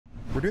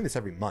We're doing this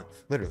every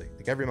month, literally,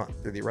 like every month.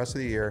 Through the rest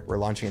of the year, we're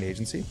launching an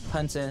agency.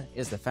 Hunter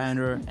is the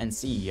founder and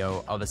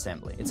CEO of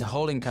Assembly. It's a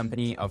holding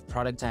company of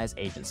productized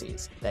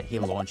agencies that he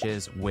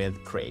launches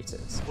with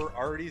creators. We're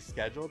already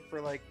scheduled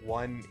for like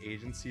one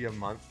agency a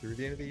month through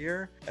the end of the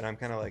year. And I'm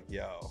kind of like,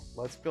 yo,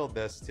 let's build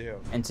this too.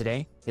 And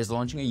today, he's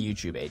launching a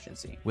YouTube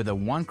agency with a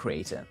one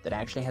creator that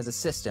actually has a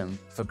system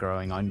for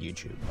growing on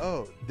YouTube.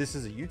 Oh, this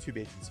is a YouTube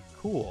agency.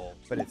 Cool.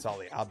 But it's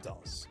Ali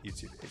Abdaal's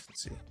YouTube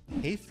agency.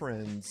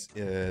 HeyFriends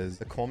is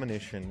the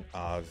culmination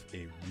of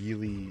a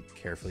really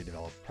carefully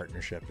developed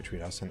partnership between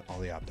us and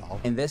Ali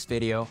Abdaal. In this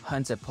video,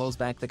 Hunter pulls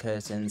back the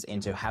curtains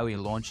into how he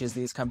launches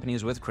these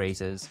companies with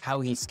creators,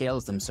 how he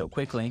scales them so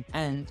quickly,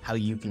 and how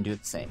you can do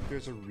the same.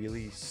 There's a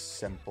really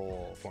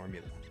simple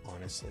formula,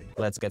 honestly.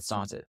 Let's get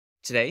started.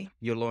 Today,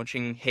 you're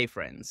launching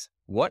HeyFriends.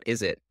 What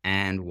is it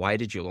and why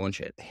did you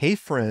launch it?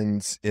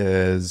 HeyFriends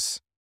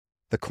is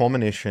the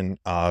culmination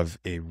of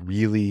a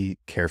really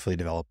carefully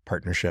developed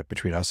partnership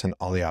between us and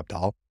Ali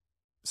Abdaal.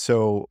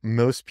 So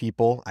most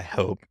people, I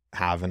hope,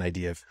 have an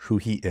idea of who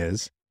he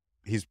is.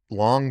 He's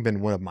long been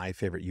one of my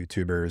favorite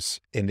YouTubers,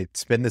 and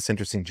it's been this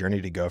interesting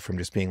journey to go from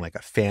just being like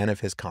a fan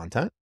of his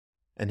content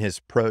and his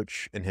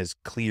approach and his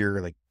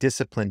clear like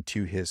discipline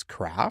to his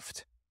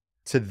craft,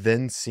 to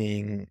then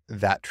seeing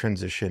that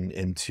transition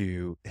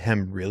into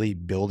him really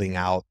building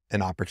out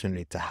an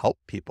opportunity to help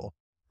people,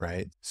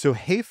 right? So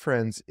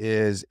HeyFriends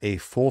is a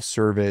full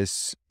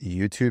service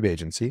YouTube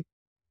agency,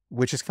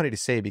 which is funny to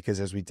say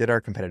because as we did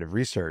our competitive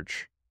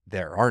research,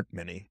 there aren't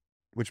many,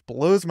 which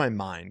blows my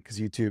mind because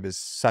YouTube is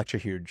such a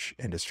huge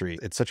industry.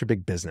 It's such a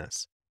big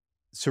business.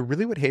 So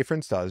really what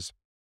HeyFriends does,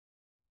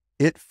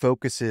 it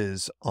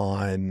focuses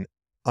on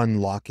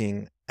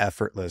unlocking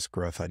effortless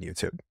growth on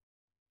YouTube.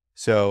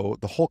 So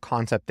the whole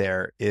concept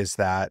there is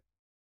that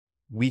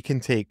we can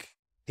take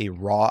a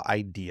raw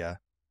idea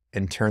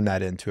and turn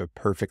that into a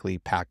perfectly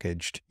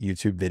packaged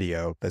YouTube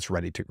video that's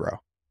ready to grow.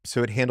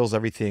 So it handles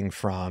everything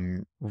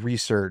from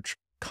research,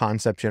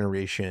 concept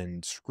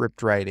generation,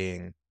 script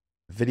writing,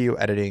 video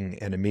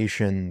editing,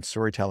 animation,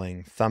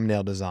 storytelling,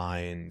 thumbnail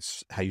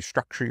designs, how you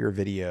structure your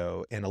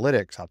video,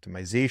 analytics,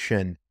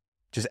 optimization,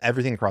 just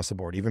everything across the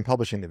board, even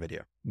publishing the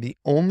video. The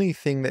only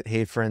thing that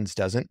HeyFriends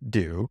doesn't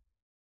do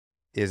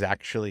is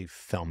actually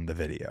film the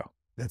video.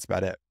 That's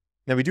about it.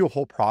 Now we do a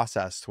whole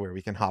process to where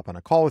we can hop on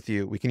a call with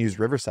you. We can use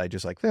Riverside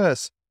just like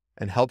this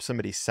and help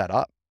somebody set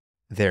up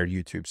their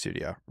YouTube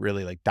studio,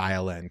 really like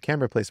dial in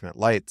camera placement,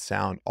 light,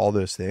 sound, all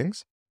those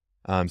things.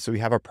 So we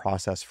have a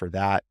process for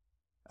that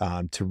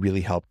to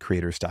really help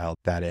creators dial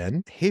that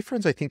in.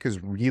 HeyFriends, I think,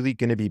 is really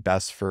going to be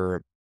best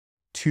for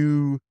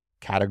two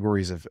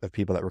categories of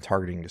people that we're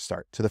targeting to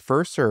start. So the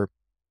first are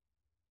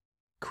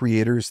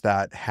creators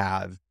that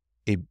have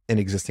an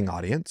existing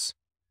audience,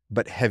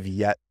 but have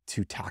yet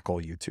to tackle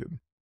YouTube.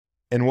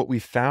 And what we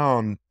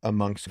found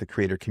amongst the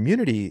creator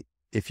community,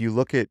 if you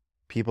look at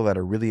people that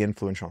are really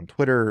influential on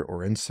Twitter or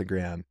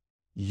Instagram,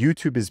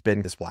 YouTube has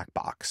been this black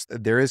box.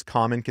 There is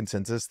common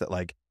consensus that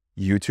like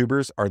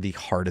YouTubers are the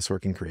hardest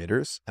working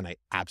creators. And I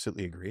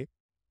absolutely agree.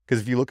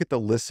 Because if you look at the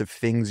list of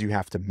things you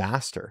have to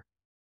master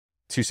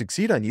to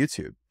succeed on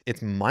YouTube,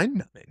 it's mind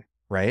numbing,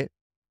 right?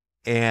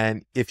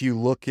 And if you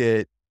look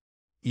at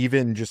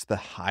even just the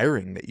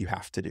hiring that you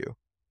have to do,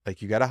 like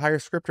you got to hire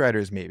script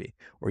writers maybe,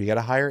 or you got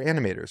to hire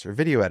animators or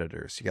video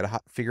editors. You got to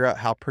figure out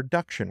how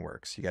production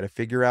works. You got to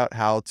figure out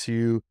how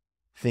to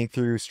think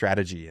through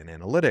strategy and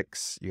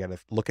analytics. You got to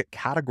look at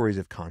categories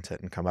of content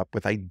and come up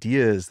with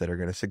ideas that are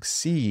going to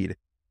succeed.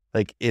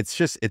 Like it's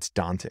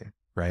daunting,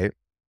 right?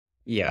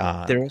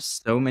 Yeah, there are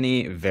so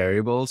many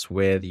variables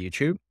with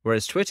YouTube,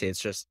 whereas Twitter, it's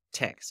just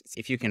text.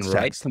 If you can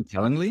write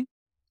compellingly,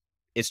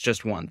 it's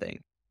just one thing.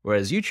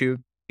 Whereas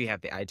YouTube, you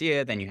have the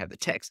idea, then you have the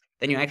text,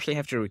 then you actually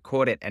have to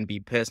record it and be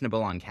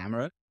personable on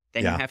camera.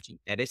 Then you have to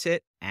edit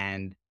it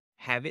and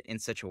have it in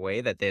such a way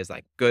that there's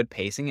like good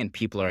pacing and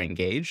people are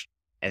engaged.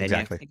 And then you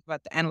have to think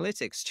about the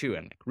analytics too,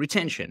 and like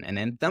retention and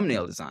then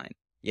thumbnail design.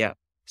 Yeah.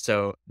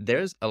 So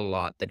there's a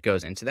lot that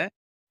goes into that.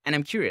 And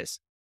I'm curious,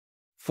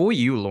 for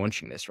you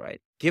launching this,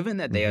 right? Given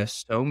that there are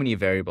so many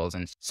variables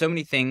and so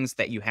many things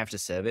that you have to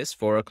service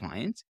for a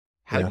client,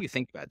 how do you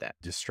think about that?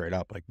 Just straight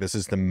up, like this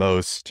is the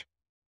most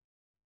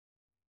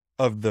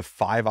of the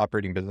 5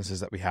 operating businesses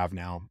that we have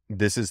now.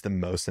 This is the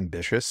most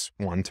ambitious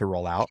one to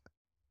roll out.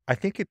 I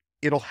think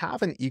it'll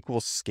have an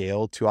equal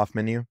scale to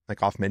Offmenu. Like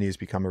Offmenu has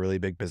become a really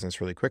big business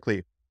really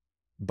quickly,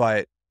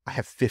 but I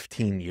have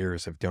 15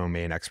 years of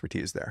domain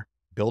expertise there,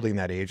 building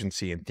that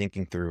agency and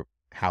thinking through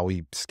how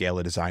we scale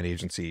a design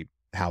agency,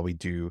 how we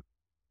do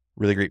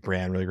really great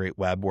brand, really great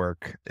web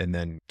work, and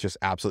then just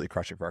absolutely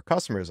crush it for our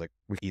customers. Like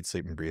we eat,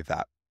 sleep, and breathe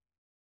that.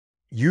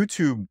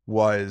 YouTube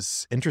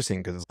was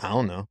interesting because I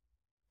don't know,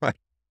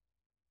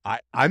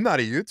 I'm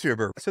not a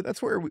YouTuber. So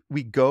that's where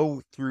we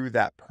go through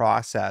that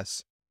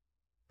process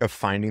of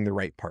finding the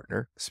right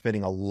partner,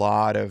 spending a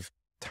lot of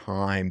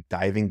time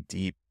diving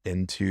deep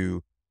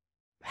into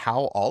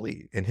how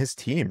Ollie and his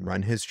team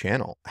run his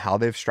channel, how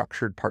they've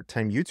structured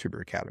Part-Time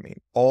YouTuber Academy,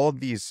 all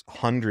these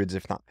hundreds,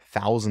 if not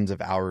thousands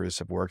of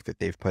hours of work that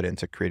they've put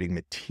into creating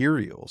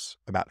materials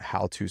about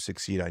how to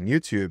succeed on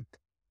YouTube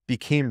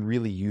became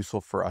really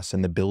useful for us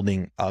in the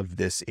building of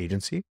this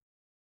agency.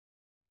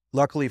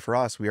 Luckily for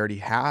us, we already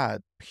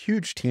had a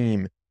huge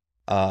team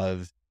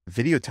of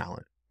video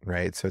talent,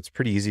 right? So it's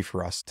pretty easy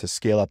for us to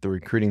scale up the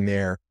recruiting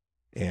there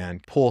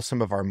and pull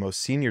some of our most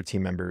senior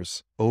team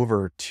members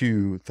over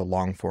to the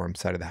long form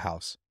side of the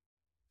house.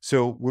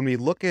 So when we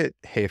look at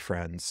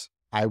HeyFriends,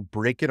 I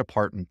break it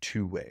apart in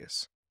two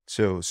ways.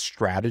 So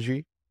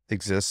strategy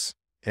exists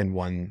in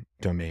one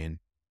domain,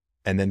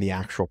 and then the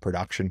actual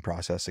production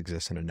process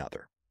exists in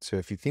another. So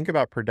if you think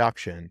about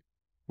production,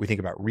 we think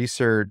about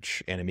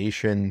research,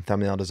 animation,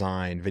 thumbnail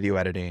design, video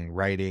editing,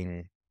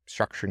 writing,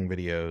 structuring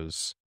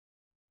videos,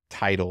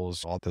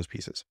 titles, all those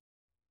pieces.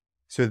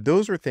 So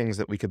those are things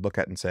that we could look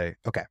at and say,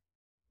 okay,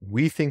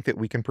 we think that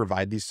we can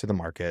provide these to the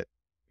market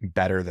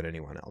better than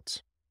anyone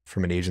else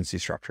from an agency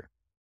structure.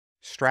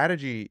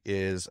 Strategy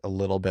is a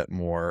little bit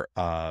more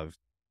of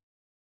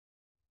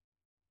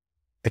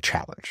a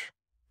challenge,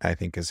 I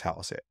think is how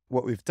I'll say it.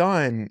 What we've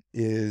done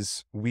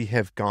is we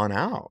have gone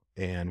out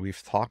and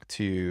we've talked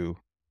to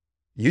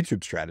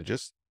YouTube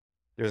strategists.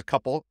 There's a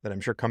couple that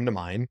I'm sure come to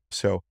mind.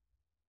 So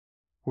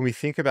when we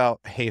think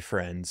about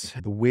HeyFriends,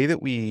 the way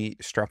that we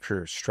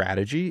structure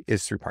strategy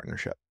is through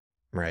partnership,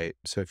 right?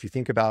 So if you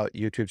think about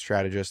YouTube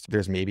strategists,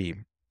 there's maybe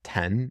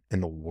 10 in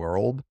the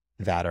world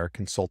that are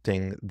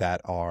consulting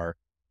that are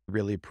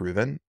really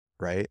proven,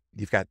 right?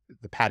 You've got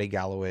the Patty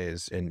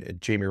Galloways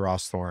and Jamie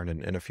Rossthorne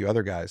and a few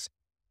other guys.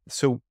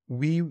 So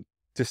we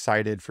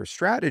decided for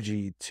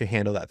strategy to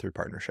handle that through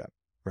partnership,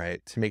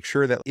 right? To make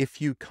sure that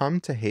if you come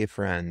to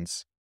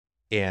HeyFriends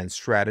and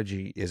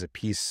strategy is a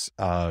piece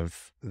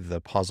of the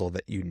puzzle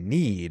that you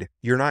need,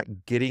 you're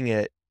not getting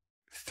it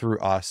through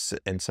us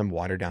in some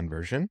watered down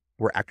version.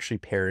 We're actually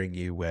pairing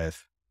you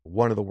with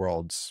one of the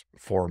world's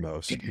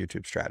foremost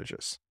YouTube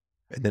strategists,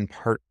 and then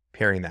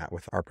pairing that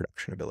with our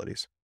production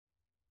abilities.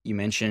 You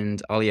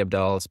mentioned Ali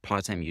Abdaal's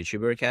Part-Time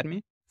YouTuber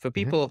Academy. For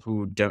people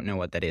who don't know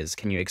what that is,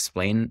 can you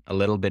explain a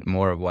little bit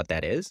more of what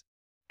that is?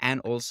 And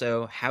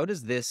also, how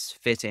does this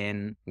fit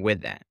in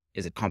with that?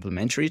 Is it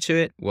complementary to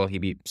it? Will he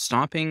be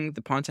stopping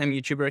the Part-Time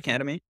YouTuber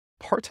Academy?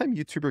 Part-Time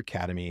YouTuber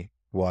Academy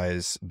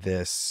was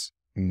this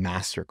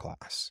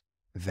masterclass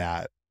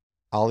that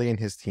Ali and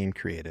his team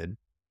created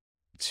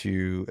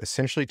to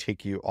essentially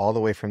take you all the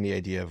way from the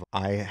idea of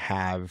I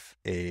have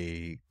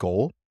a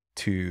goal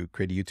to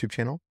create a YouTube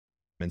channel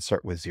and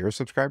start with 0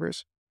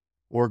 subscribers,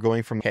 or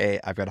going from, hey,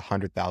 I've got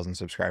 100,000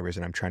 subscribers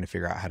and I'm trying to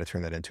figure out how to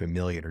turn that into 1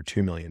 million or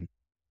 2 million.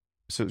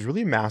 So it was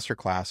really a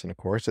masterclass and a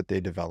course that they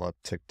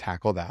developed to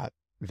tackle that.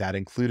 That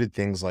included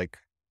things like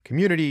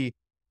community,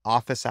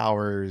 office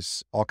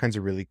hours, all kinds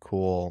of really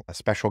cool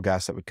special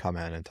guests that would come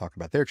in and talk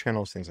about their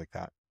channels, things like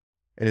that.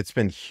 And it's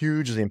been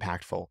hugely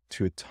impactful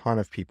to a ton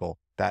of people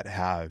that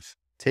have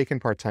taken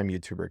Part-Time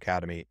YouTuber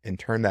Academy and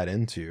turned that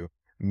into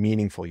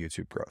meaningful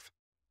YouTube growth.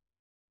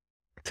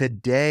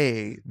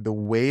 Today, the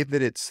way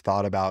that it's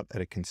thought about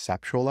at a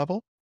conceptual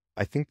level,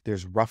 I think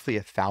there's roughly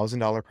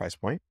 $1,000 price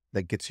point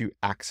that gets you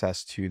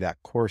access to that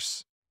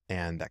course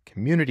and that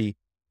community,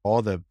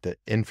 all the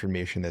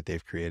information that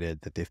they've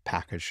created, that they've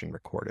packaged and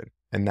recorded.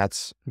 And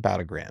that's about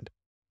 $1,000.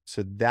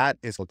 So that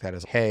is looked at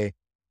as, hey,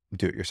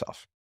 do it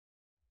yourself.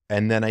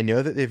 And then I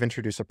know that they've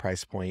introduced a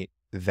price point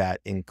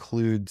that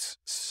includes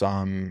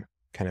some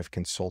kind of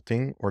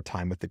consulting or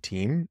time with the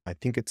team. I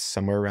think it's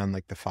somewhere around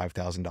like the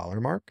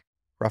 $5,000 mark,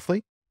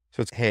 roughly.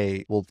 So it's,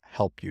 hey, we'll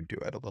help you do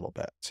it a little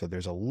bit. So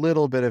there's a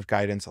little bit of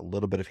guidance, a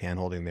little bit of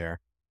handholding there.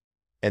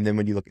 And then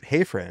when you look at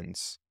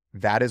HeyFriends,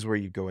 that is where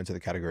you go into the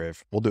category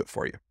of, we'll do it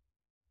for you.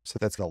 So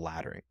that's the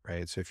laddering,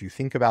 right? So if you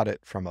think about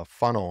it from a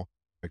funnel,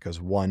 it goes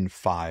 1,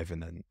 5,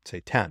 and then say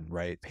 10,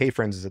 right?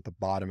 HeyFriends is at the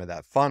bottom of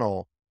that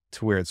funnel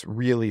to where it's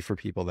really for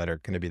people that are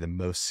going to be the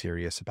most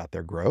serious about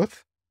their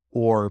growth,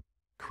 or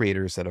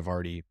creators that have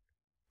already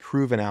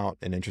proven out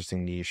an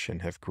interesting niche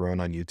and have grown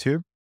on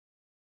YouTube,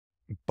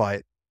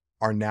 but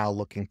are now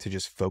looking to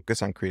just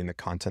focus on creating the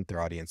content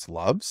their audience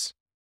loves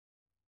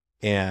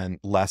and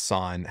less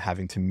on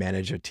having to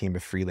manage a team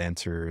of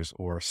freelancers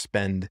or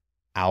spend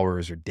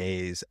hours or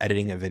days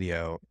editing a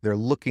video. They're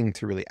looking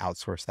to really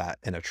outsource that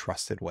in a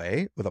trusted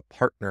way with a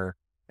partner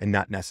and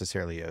not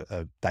necessarily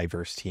a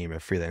diverse team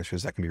of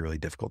freelancers that can be really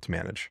difficult to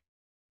manage.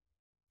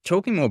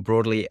 Talking more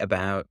broadly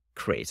about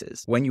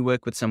creators, when you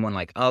work with someone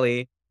like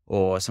Ali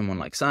or someone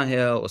like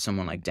Sahil or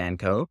someone like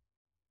Danko,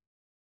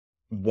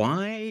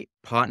 why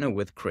partner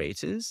with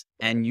creators?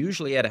 And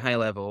usually at a high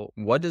level,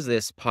 what does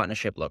this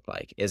partnership look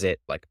like? Is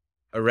it like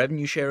a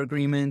revenue share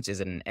agreement?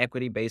 Is it an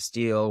equity-based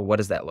deal? What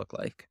does that look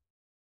like?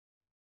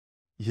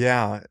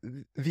 Yeah,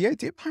 the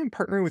idea behind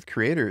partnering with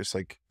creators,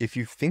 like if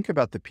you think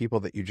about the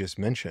people that you just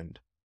mentioned,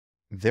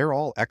 they're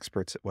all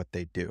experts at what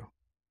they do,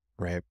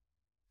 right?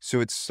 So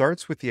it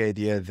starts with the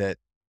idea that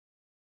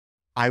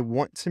I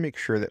want to make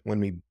sure that when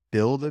we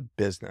build a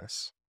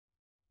business,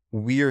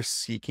 we are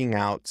seeking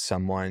out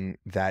someone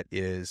that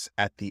is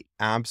at the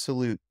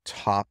absolute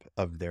top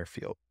of their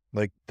field,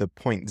 like the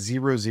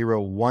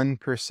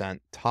 0.001%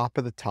 top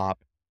of the top,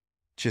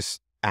 just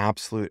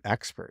absolute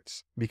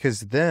experts,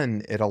 because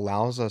then it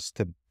allows us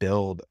to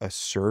build a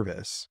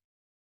service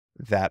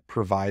that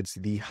provides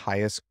the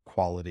highest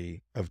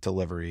quality of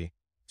delivery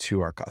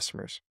to our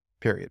customers,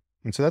 period.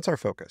 And so that's our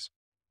focus.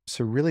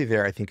 So really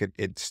there, I think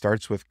it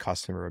starts with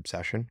customer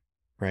obsession,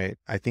 right?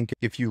 I think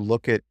if you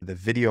look at the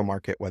video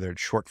market, whether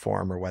it's short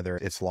form or whether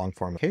it's long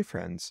form,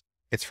 HeyFriends,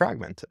 it's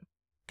fragmented.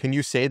 Can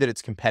you say that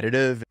it's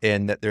competitive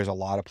and that there's a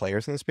lot of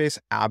players in the space?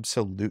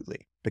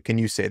 Absolutely. But can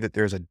you say that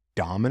there's a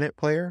dominant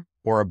player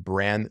or a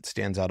brand that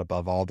stands out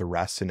above all the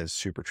rest and is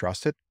super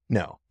trusted?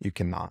 No, you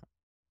cannot.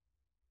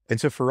 And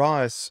so for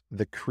us,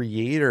 the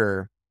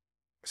creator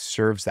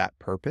serves that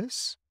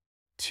purpose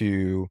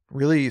to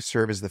really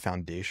serve as the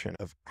foundation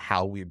of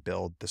how we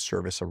build the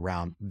service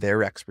around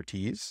their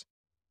expertise,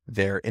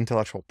 their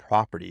intellectual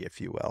property, if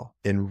you will,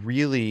 and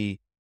really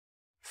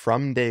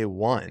from day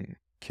one,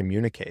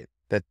 communicate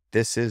that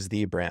this is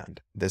the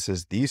brand. This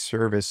is the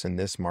service in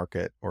this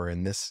market or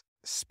in this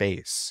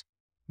space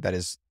that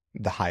is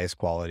the highest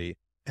quality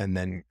and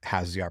then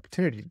has the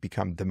opportunity to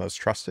become the most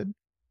trusted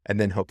and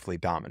then hopefully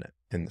dominant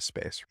in the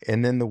space.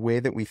 And then the way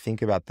that we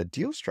think about the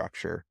deal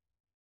structure,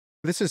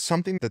 this is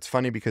something that's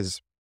funny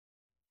because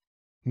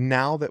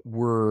now that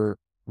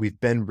we've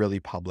been really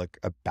public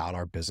about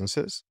our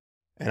businesses,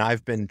 and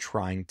I've been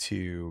trying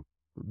to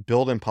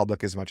build in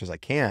public as much as I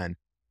can,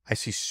 I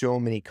see so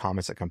many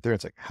comments that come through.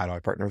 It's like, how do I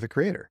partner with a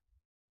creator?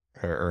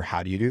 Or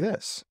how do you do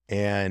this?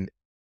 And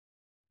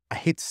I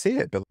hate to say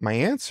it, but my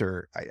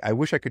answer, I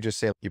wish I could just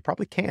say, you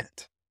probably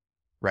can't,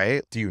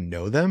 right? Do you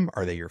know them?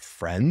 Are they your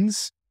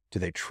friends? Do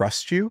they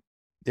trust you?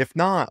 If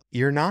not,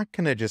 you're not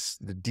going to just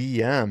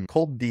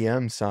cold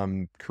DM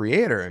some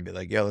creator and be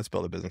like, yo, let's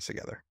build a business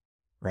together,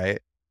 right?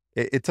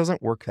 It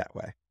doesn't work that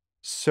way.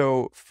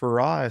 So for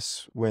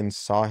us, when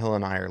Sahil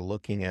and I are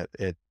looking at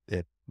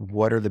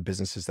what are the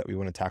businesses that we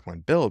want to tackle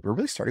and build, we're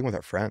really starting with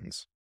our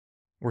friends.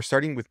 We're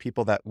starting with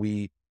people that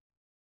we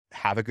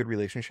have a good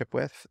relationship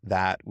with,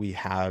 that we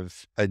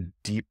have a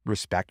deep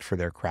respect for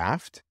their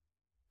craft.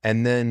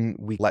 And then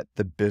we let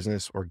the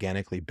business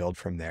organically build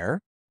from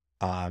there.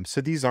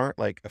 So these aren't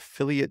like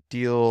affiliate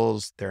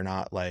deals. They're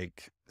not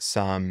like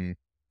some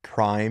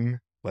prime,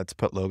 let's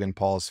put Logan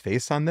Paul's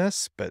face on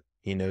this, but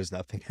he knows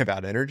nothing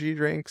about energy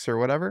drinks or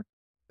whatever.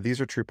 These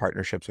are true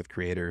partnerships with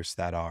creators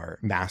that are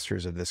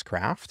masters of this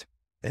craft,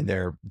 and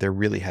they're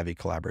really heavy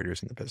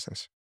collaborators in the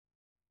business.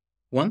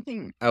 One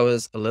thing I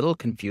was a little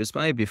confused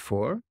by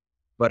before,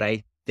 but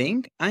I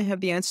think I have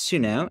the answer to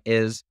now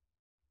is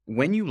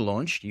when you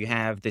launched, you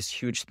have this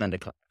huge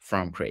thunderclap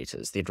from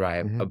creators. They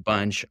drive a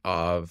bunch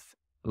of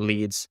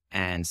leads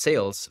and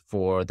sales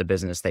for the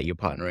business that you're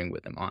partnering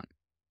with them on.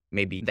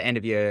 Maybe the end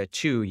of year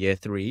 2, year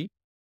 3,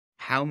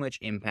 how much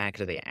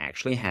impact are they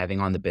actually having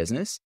on the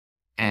business?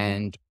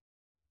 And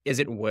is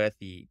it worth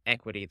the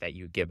equity that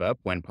you give up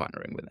when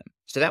partnering with them?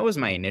 So that was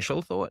my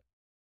initial thought.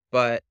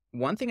 But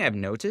one thing I've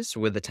noticed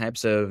with the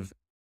types of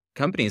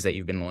companies that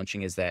you've been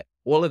launching is that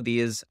all of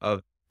these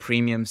are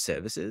premium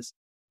services.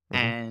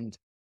 And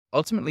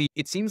ultimately,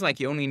 it seems like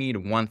you only need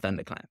one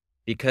thunderclap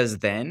because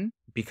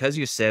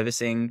you're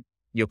servicing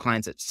your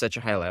clients at such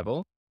a high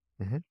level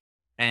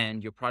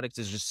and your product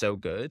is just so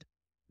good,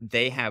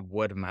 they have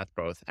word of mouth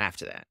growth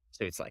after that.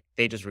 So it's like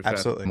they just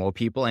refer more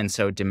people. And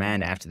so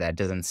demand after that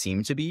doesn't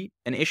seem to be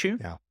an issue.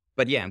 Yeah.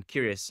 But yeah, I'm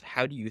curious,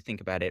 how do you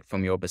think about it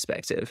from your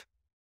perspective?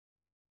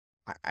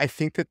 I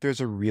think that there's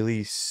a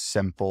really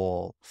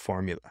simple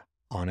formula,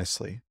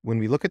 honestly. When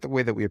we look at the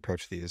way that we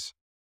approach these,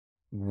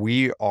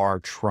 we are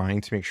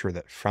trying to make sure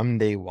that from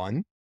day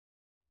one,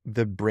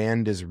 the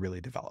brand is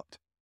really developed.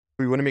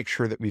 We want to make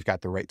sure that we've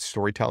got the right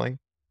storytelling.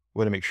 We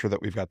want to make sure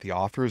that we've got the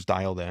authors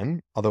dialed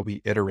in, although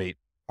we iterate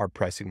our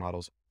pricing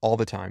models all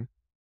the time.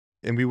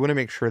 And we want to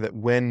make sure that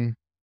when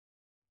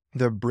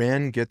the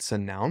brand gets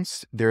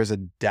announced, there's a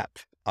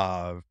depth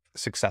of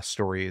success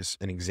stories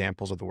and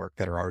examples of the work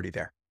that are already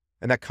there.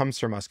 And that comes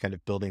from us kind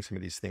of building some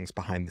of these things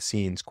behind the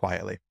scenes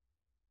quietly.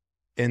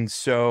 And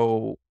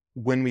so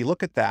when we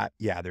look at that,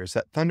 yeah, there's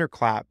that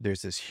thunderclap,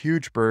 there's this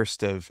huge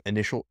burst of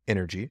initial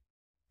energy.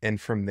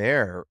 And from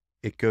there,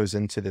 it goes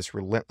into this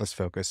relentless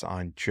focus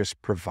on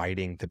just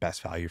providing the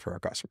best value for our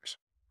customers,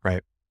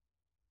 right?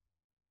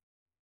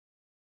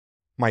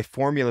 My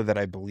formula that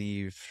I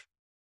believe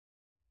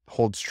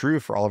holds true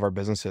for all of our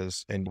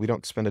businesses, and we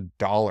don't spend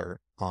 $1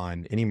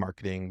 on any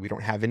marketing. We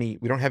don't have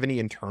any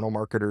internal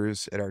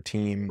marketers at our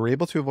team. We're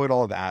able to avoid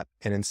all of that.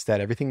 And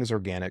instead, everything is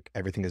organic,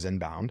 everything is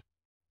inbound.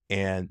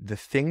 And the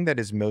thing that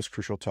is most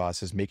crucial to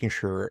us is making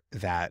sure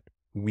that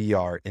we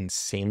are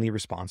insanely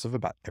responsive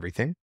about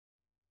everything.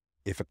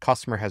 If a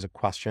customer has a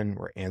question,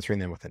 we're answering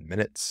them within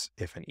minutes.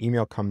 If an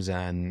email comes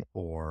in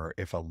or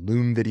if a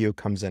Loom video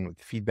comes in with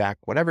feedback,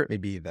 whatever it may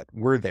be, that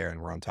we're there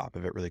and we're on top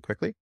of it really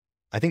quickly.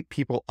 I think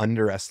people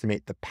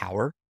underestimate the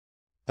power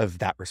of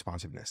that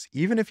responsiveness.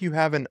 Even if you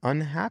have an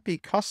unhappy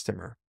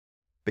customer,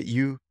 but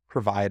you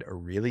provide a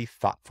really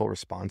thoughtful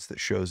response that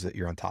shows that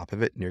you're on top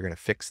of it and you're going to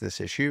fix this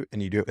issue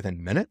and you do it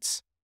within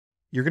minutes,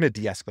 you're going to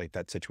de-escalate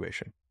that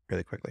situation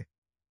really quickly.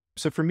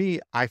 So for me,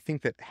 I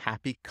think that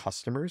happy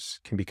customers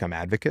can become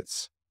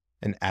advocates,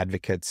 and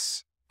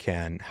advocates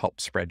can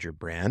help spread your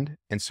brand.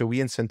 And so we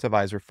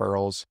incentivize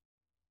referrals,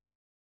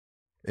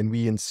 and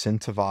we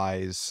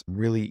incentivize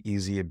really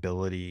easy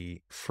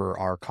ability for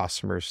our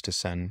customers to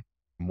send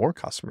more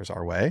customers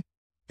our way.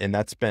 And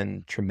that's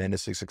been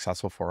tremendously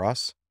successful for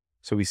us.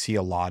 So we see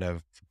a lot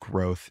of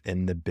growth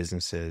in the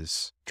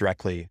businesses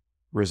directly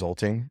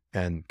resulting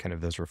in kind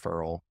of those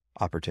referral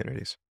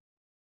opportunities.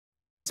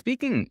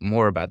 Speaking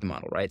more about the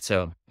model, right?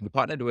 So we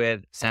partnered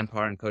with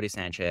Sampar and Cody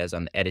Sanchez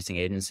on the editing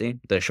agency,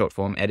 the short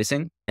form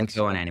editing, and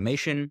so on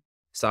animation,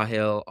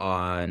 Sahil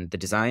on the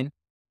design.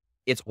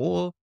 It's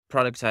all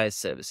productized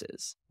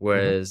services,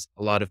 whereas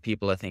a lot of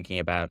people are thinking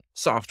about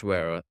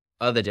software or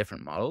other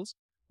different models.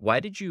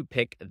 Why did you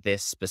pick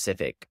this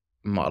specific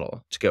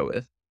model to go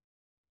with?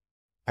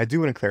 I do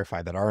want to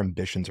clarify that our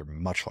ambitions are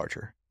much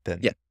larger than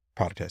Yeah.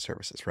 productized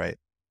services, right?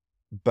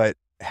 But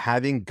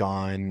having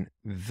gone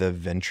the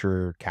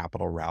venture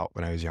capital route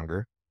when I was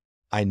younger,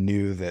 I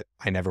knew that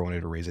I never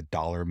wanted to raise a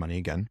dollar of money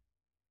again.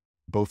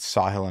 Both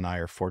Sahil and I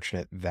are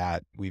fortunate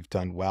that we've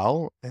done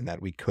well and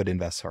that we could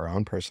invest our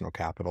own personal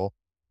capital,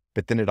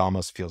 but then it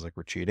almost feels like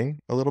we're cheating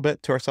a little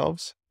bit to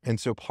ourselves. And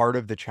so part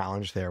of the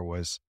challenge there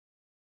was,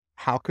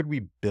 how could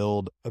we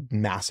build a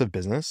massive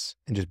business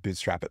and just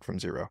bootstrap it from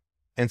zero?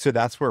 And so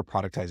that's where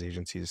productized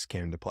agencies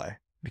came into play,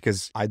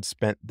 because I'd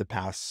spent the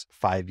past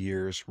 5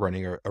 years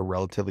running a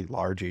relatively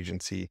large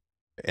agency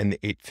in the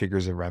 8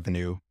 figures of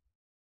revenue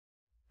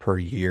per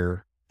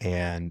year.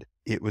 And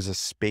it was a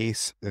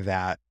space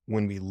that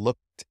when we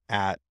looked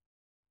at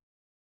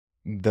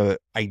the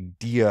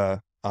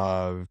idea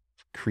of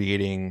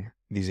creating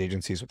these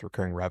agencies with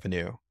recurring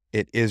revenue,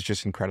 it is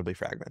just incredibly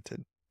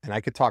fragmented. And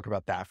I could talk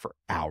about that for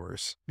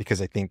hours,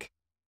 because I think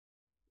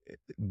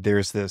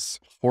there's this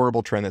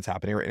horrible trend that's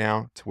happening right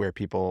now to where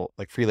people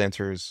like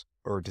freelancers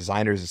or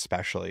designers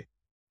especially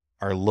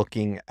are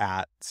looking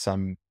at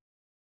some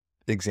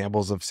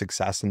examples of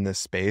success in this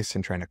space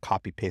and trying to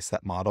copy paste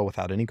that model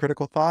without any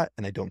critical thought.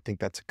 And I don't think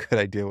that's a good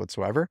idea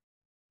whatsoever.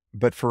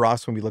 But for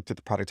us, when we looked at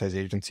the productized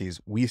agencies,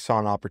 we saw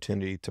an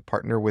opportunity to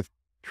partner with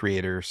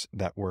creators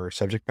that were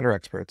subject matter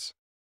experts,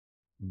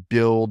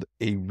 build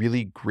a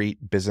really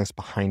great business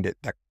behind it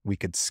that we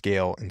could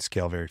scale and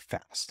scale very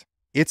fast.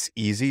 It's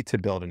easy to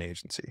build an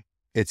agency.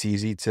 It's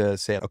easy to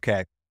say,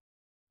 okay,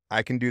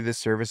 I can do this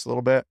service a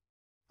little bit.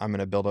 I'm going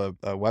to build a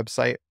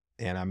website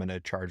and I'm going to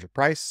charge a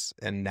price.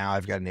 And now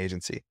I've got an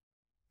agency.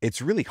 It's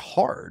really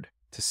hard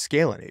to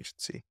scale an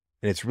agency,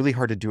 and it's really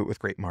hard to do it with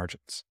great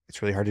margins.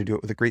 It's really hard to do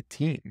it with a great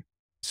team.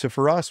 So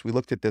for us, we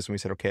looked at this and we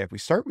said, okay, if we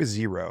start with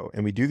zero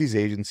and we do these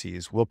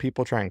agencies, will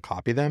people try and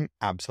copy them?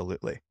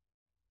 Absolutely.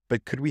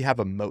 But could we have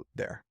a moat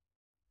there?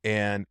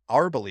 And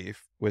our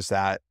belief was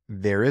that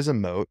there is a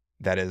moat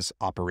that is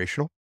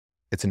operational.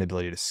 It's an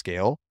ability to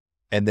scale.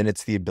 And then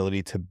it's the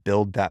ability to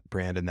build that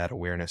brand and that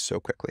awareness so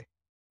quickly.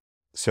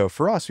 So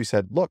for us, we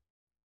said, look,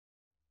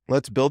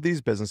 let's build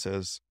these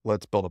businesses.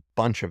 Let's build a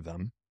bunch of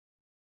them.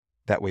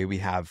 That way we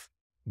have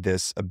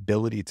this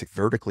ability to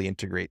vertically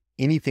integrate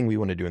anything we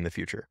want to do in the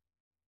future.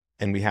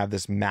 And we have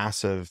this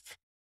massive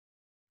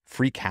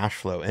free cash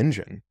flow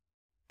engine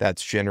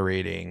that's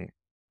generating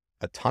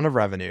a ton of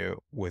revenue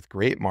with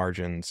great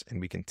margins. And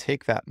we can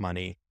take that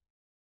money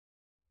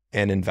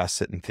and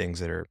invest it in things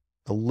that are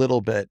a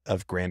little bit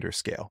of grander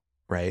scale,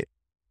 right?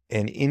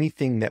 And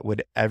anything that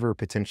would ever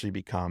potentially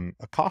become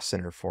a cost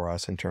center for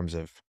us in terms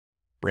of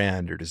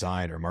brand or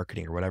design or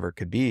marketing or whatever it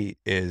could be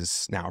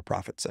is now a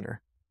profit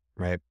center,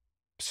 right?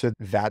 So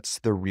that's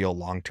the real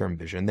long-term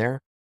vision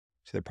there.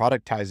 So the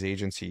productized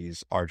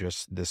agencies are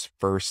just this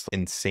first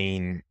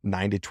insane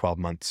 9 to 12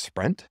 month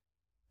sprint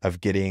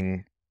of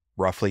getting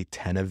roughly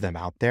 10 of them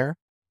out there.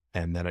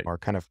 And then our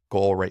kind of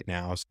goal right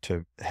now is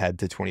to head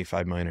to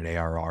 25 million in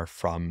ARR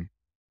from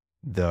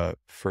the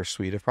first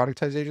suite of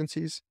productized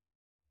agencies.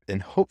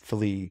 And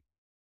hopefully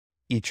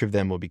each of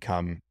them will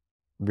become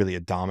really a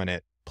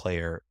dominant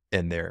player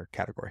in their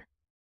category.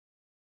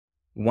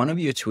 One of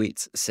your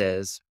tweets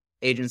says,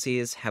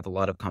 agencies have a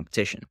lot of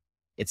competition.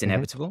 It's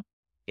inevitable,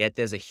 yet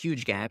there's a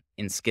huge gap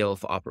in skill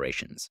for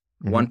operations.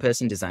 One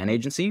person design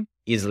agency,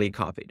 easily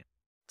copied.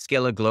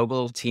 Scale a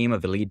global team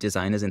of elite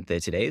designers in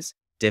 30 days,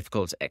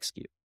 difficult to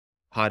execute.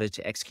 Harder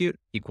to execute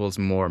equals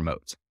more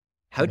moat.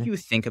 How do you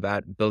think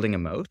about building a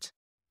moat?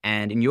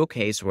 And in your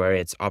case, where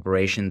it's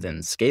operations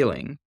and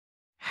scaling,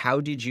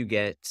 how did you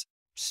get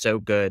so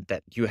good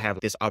that you have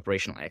this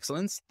operational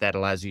excellence that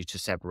allows you to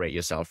separate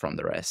yourself from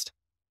the rest?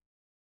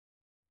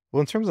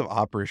 Well, in terms of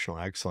operational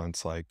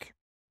excellence, like,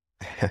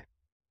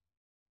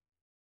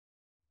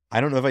 I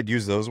don't know if I'd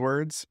use those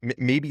words.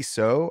 Maybe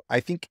so. I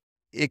think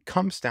it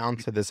comes down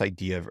to this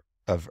idea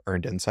of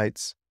earned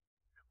insights,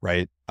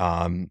 right?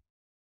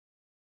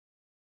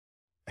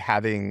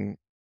 Having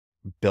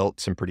built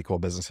some pretty cool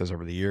businesses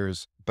over the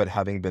years, but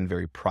having been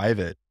very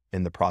private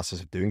in the process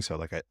of doing so,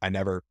 like I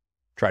never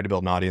tried to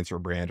build an audience or a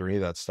brand or any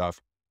of that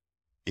stuff.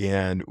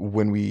 And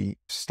when we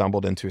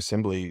stumbled into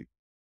Assembly,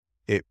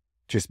 it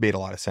just made a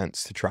lot of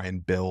sense to try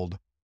and build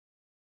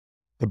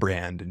a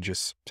brand and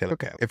just say,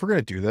 okay, if we're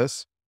going to do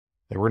this,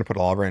 like we're going to put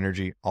all of our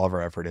energy, all of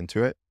our effort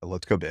into it.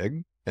 Let's go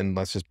big and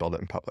let's just build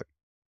it in public.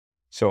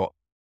 So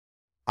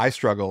I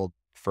struggled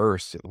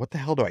first. What the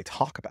hell do I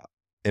talk about?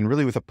 And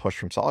really with a push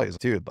from Solly is,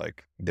 dude,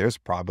 like there's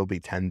probably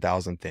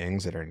 10,000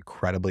 things that are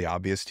incredibly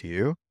obvious to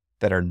you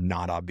that are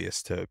not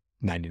obvious to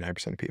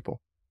 99% of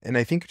people. And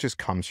I think it just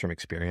comes from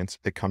experience.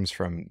 It comes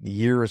from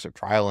years of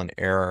trial and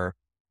error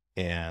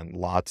and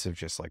lots of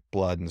just like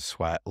blood and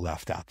sweat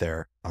left out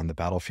there on the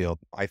battlefield.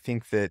 I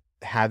think that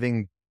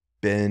having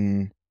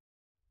been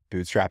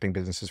bootstrapping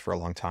businesses for a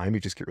long time,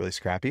 you just get really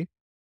scrappy.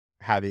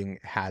 Having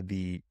had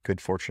the good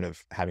fortune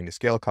of having to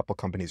scale a couple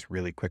companies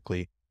really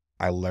quickly,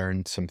 I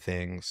learned some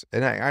things.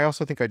 And I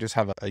also think I just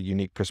have a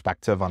unique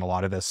perspective on a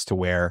lot of this to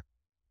where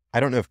I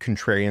don't know if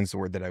contrarian is the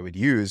word that I would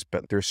use,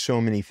 but there's so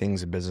many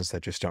things in business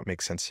that just don't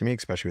make sense to me,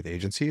 especially with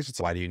agencies.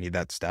 It's why do you need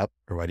that step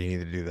or why do you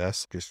need to do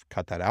this? Just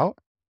cut that out.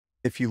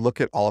 If you look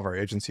at all of our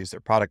agencies, they're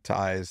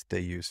productized, they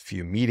use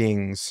few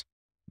meetings.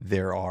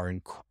 There are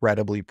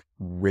incredibly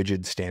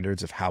rigid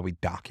standards of how we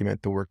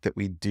document the work that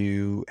we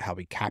do, how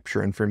we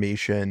capture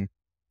information.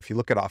 If you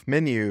look at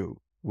Offmenu,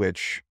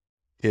 which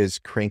is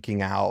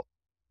cranking out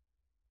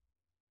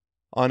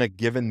on a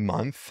given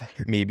month,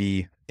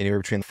 maybe anywhere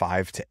between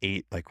 5 to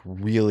 8, like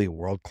really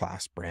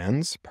world-class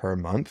brands per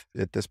month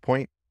at this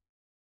point,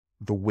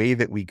 the way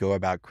that we go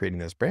about creating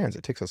those brands,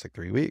 it takes us like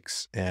 3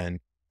 weeks. And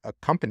a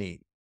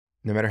company,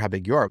 no matter how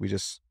big you are, we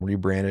just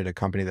rebranded a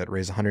company that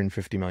raised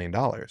 $150 million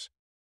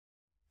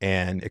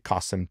and it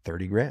cost them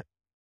 30 grand,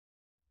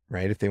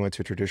 right? If they went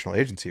to a traditional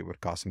agency, it would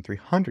cost them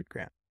 300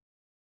 grand.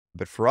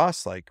 But for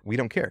us, like, we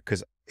don't care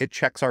because it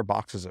checks our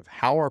boxes of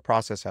how our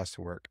process has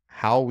to work,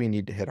 how we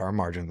need to hit our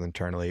margins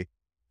internally.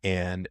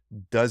 And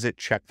does it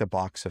check the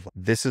box of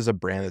this is a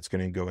brand that's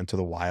going to go into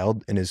the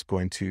wild and is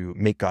going to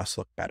make us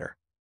look better.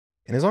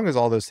 And as long as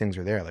all those things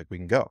are there, like we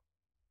can go.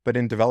 But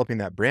in developing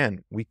that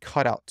brand, we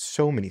cut out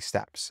so many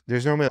steps.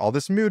 There's normally all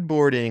this mood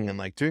boarding and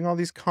like doing all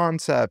these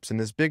concepts and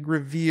this big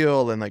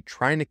reveal and like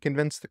trying to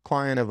convince the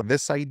client of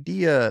this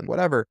idea and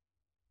whatever.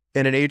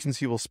 And an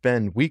agency will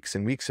spend weeks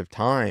and weeks of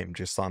time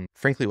just on,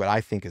 frankly, what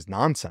I think is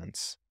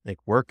nonsense, like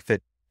work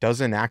that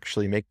doesn't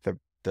actually make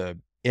the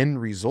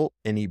end result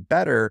any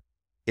better.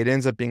 It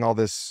ends up being all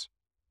this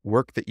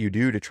work that you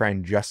do to try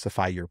and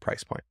justify your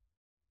price point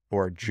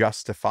or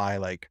justify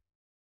like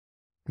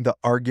the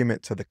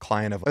argument to the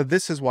client of, oh,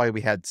 this is why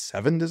we had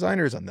 7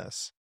 designers on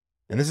this.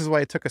 And this is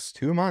why it took us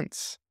 2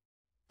 months.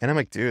 And I'm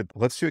like, dude,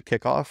 let's do a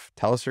kickoff.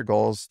 Tell us your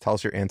goals. Tell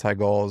us your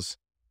anti-goals.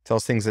 Tell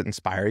us things that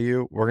inspire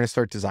you. We're going to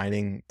start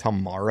designing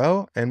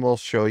tomorrow and we'll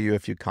show you a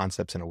few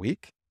concepts in a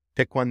week.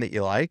 Pick one that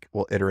you like.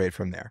 We'll iterate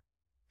from there.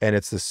 And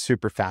it's this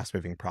super fast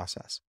moving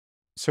process.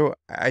 So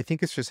I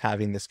think it's just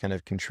having this kind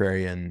of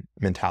contrarian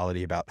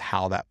mentality about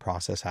how that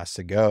process has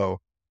to go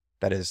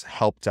that has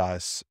helped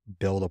us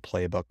build a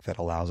playbook that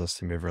allows us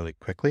to move really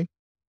quickly.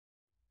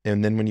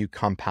 And then when you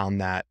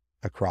compound that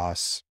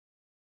across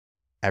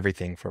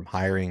everything from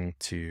hiring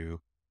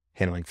to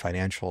handling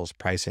financials,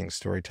 pricing,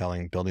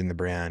 storytelling, building the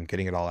brand,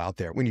 getting it all out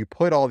there, when you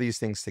put all these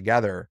things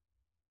together,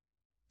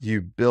 you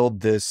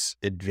build this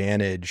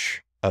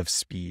advantage of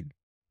speed,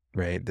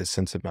 right? This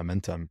sense of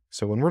momentum.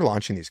 So when we're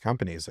launching these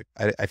companies, like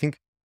I think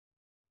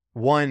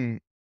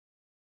one,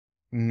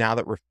 now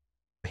that we're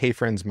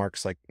HeyFriends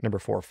marks like number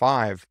 4 or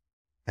 5,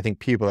 I think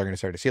people are going to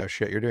start to see, oh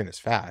shit, you're doing this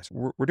fast.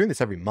 We're doing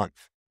this every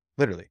month,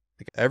 literally.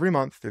 Like every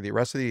month through the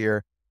rest of the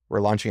year,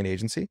 we're launching an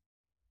agency.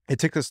 It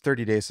took us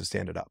 30 days to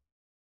stand it up.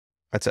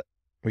 That's it.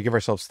 We give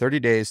ourselves 30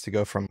 days to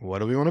go from what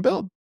do we want to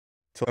build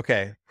to,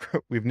 okay,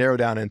 we've narrowed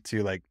down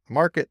into like the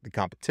market, the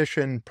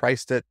competition,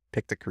 priced it,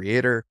 picked the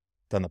creator,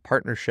 done the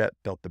partnership,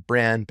 built the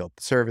brand, built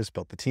the service,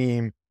 built the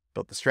team,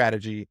 built the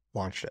strategy,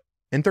 launched it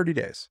in 30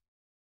 days.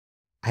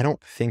 I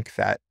don't think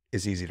that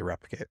is easy to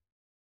replicate.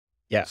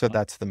 Yeah. So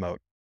that's the moat.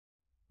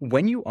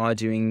 When you are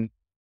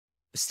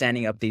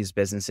standing up these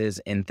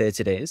businesses in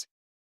 30 days,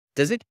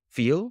 does it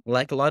feel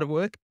like a lot of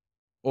work?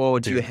 Or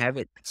do you have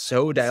it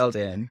so dialed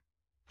in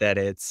that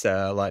it's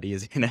a lot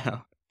easier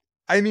now?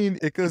 I mean,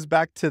 it goes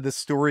back to the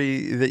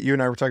story that you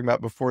and I were talking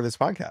about before this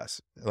podcast.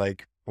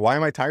 Like, why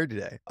am I tired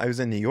today? I was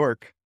in New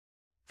York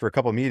for a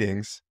couple of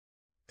meetings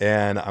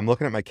and I'm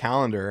looking at my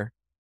calendar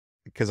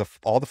because of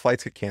all the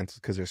flights get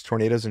canceled because there's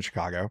tornadoes in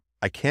Chicago.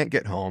 I can't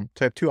get home.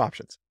 So I have 2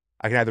 options.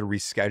 I can either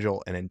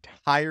reschedule an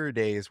entire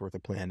day's worth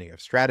of planning of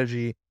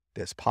strategy,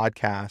 this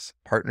podcast,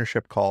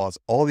 partnership calls,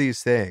 all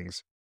these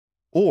things,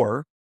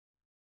 or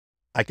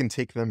I can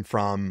take them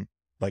from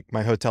like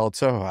my hotel at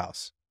Soho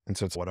House. And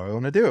so it's what do I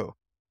want to do?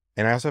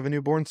 And I also have a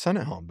newborn son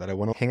at home that I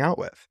want to hang out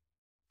with.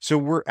 So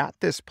we're at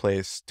this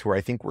place to where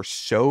I think we're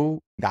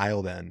so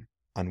dialed in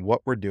on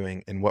what we're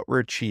doing and what we're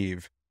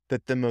achieve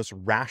that the most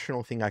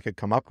rational thing I could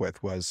come up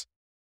with was,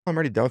 I'm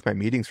already done with my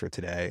meetings for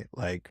today.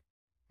 Like,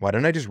 why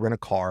don't I just rent a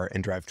car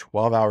and drive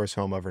 12 hours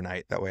home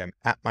overnight? That way I'm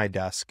at my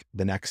desk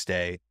the next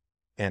day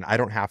and I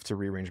don't have to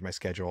rearrange my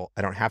schedule.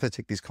 I don't have to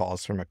take these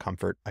calls from a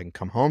comfort. I can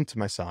come home to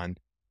my son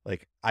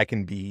like I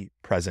can be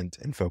present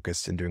and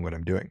focused in doing what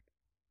I'm doing.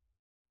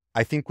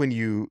 I think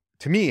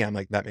to me, I'm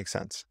like, that makes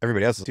sense.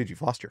 Everybody else is, dude,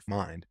 you've lost your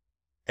mind.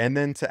 And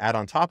then to add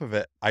on top of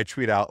it, I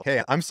tweet out,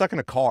 hey, I'm stuck in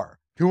a car.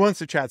 Who wants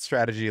to chat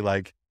strategy?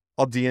 Like,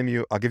 I'll DM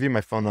you. I'll give you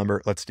my phone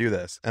number. Let's do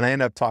this. And I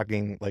end up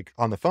talking like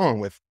on the phone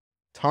with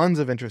tons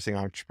of interesting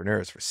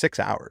entrepreneurs for 6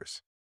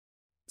 hours.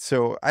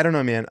 So I don't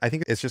know, man. I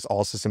think it's just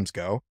all systems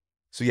go.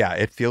 So yeah,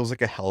 it feels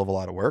like a hell of a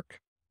lot of work.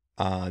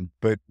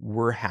 But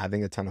we're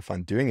having a ton of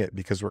fun doing it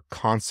because we're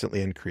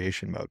constantly in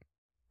creation mode.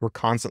 We're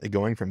constantly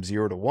going from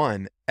 0 to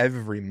 1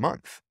 every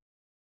month.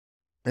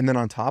 And then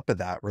on top of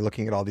that, we're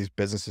looking at all these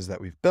businesses that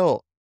we've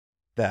built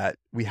that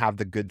we have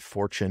the good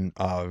fortune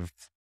of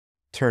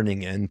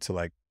turning into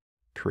like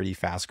pretty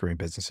fast growing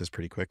businesses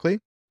pretty quickly.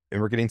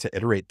 And we're getting to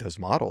iterate those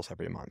models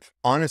every month.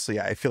 Honestly,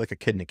 I feel like a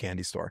kid in a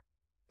candy store.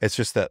 It's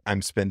just that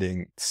I'm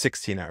spending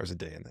 16 hours a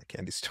day in that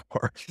candy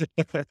store.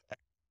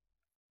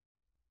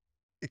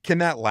 Can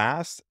that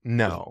last?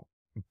 No.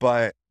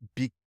 But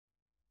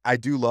I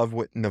do love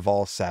what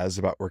Naval says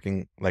about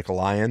working like a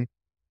lion.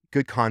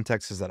 Good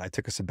context is that I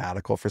took a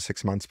sabbatical for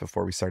 6 months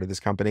before we started this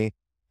company.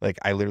 Like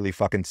I literally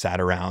fucking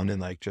sat around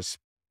and like just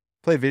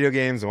played video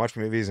games and watched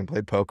movies and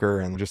played poker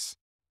and just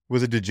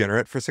was a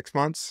degenerate for 6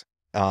 months.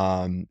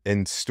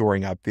 And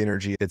storing up the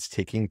energy it's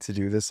taking to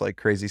do this like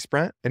crazy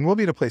sprint. And we'll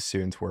be at a place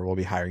soon to where we'll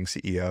be hiring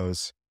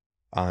CEOs.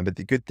 But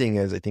the good thing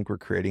is I think we're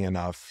creating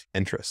enough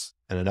interest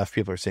and enough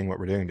people are seeing what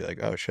we're doing and be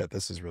like, oh shit,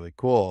 this is really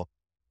cool,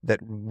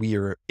 that we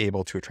are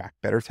able to attract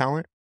better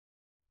talent.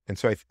 And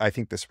so I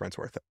think the sprint's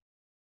worth it.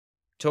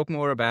 Talk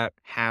more about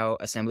how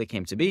Assembly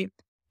came to be,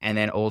 and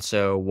then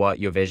also what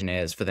your vision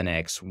is for the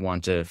next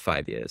 1 to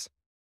 5 years.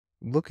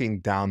 Looking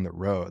down the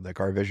road, like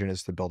our vision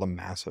is to build a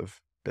massive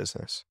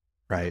business,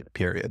 right?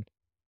 Period.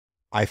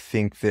 I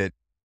think that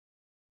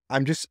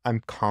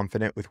I'm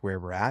confident with where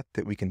we're at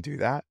that we can do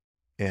that.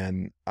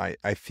 And I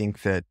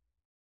think that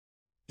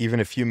even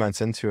a few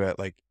months into it,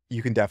 like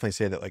you can definitely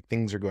say that like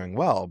things are going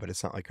well, but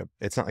it's not like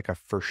a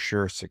for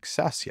sure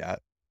success yet.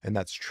 And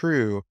that's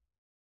true.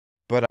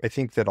 But I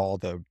think that all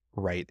the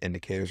right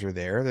indicators are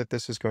there that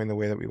this is going the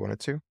way that we want it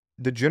to.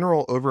 The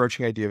general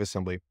overarching idea of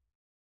Assembly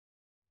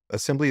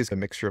is a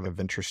mixture of a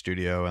venture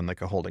studio and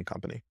like a holding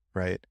company,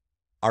 right?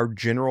 Our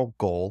general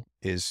goal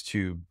is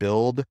to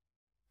build,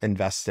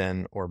 invest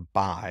in, or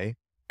buy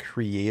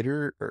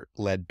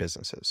creator-led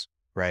businesses,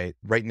 right?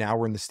 Right now,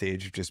 we're in the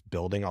stage of just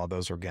building all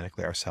those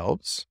organically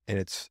ourselves. And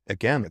it's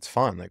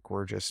fun. Like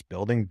we're just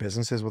building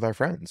businesses with our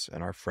friends,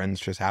 and our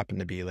friends just happen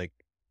to be like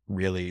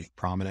really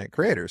prominent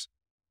creators.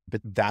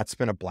 But that's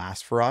been a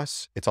blast for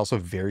us. It's also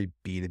very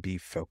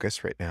B2B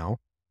focused right now,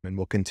 and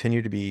will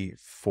continue to be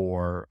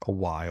for a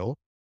while.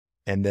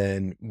 And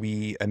then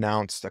we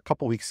announced a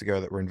couple weeks ago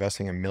that we're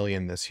investing $1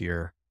 million this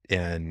year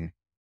in,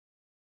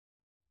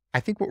 I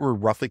think what we're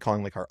roughly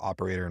calling like our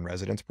operator in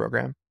residence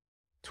program,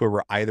 to where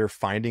we're either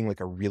finding like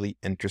a really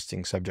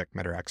interesting subject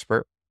matter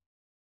expert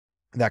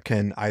that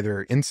can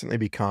either instantly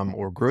become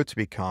or grow to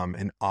become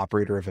an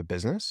operator of a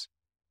business,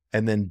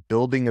 and then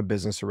building a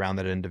business around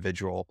that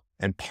individual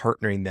and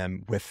partnering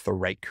them with the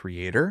right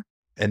creator.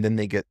 And then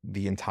they get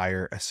the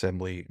entire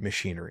Assembly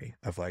machinery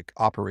of like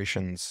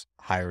operations,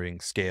 hiring,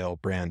 scale,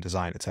 brand,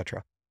 design,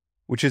 etc.,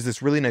 which is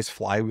this really nice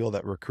flywheel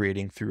that we're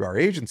creating through our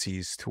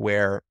agencies, to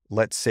where,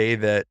 let's say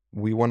that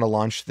we want to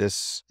launch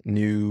this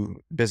new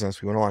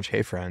business. We want to launch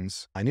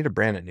HeyFriends. I need a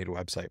brand. I need a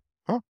website.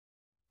 Huh?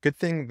 Good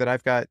thing that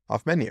I've got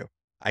Offmenu.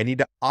 I need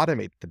to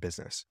automate the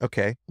business.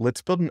 Okay,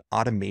 let's build an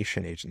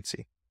automation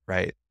agency,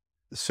 right?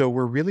 So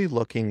we're really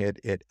looking at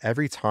it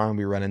every time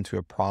we run into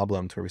a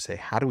problem to where we say,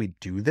 how do we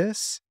do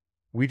this?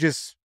 We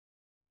just,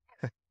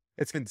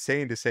 it's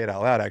insane to say it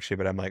out loud actually,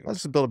 but I'm like,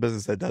 let's just build a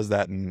business that does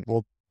that and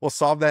we'll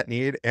solve that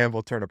need and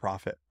we'll turn a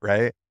profit,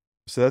 right?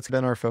 So that's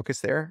been our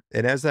focus there.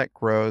 And as that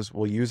grows,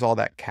 we'll use all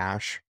that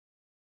cash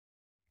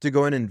to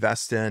go and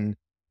invest in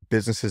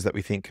businesses that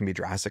we think can be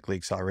drastically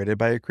accelerated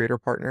by a creator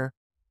partner,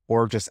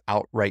 or just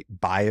outright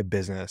buy a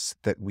business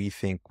that we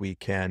think we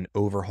can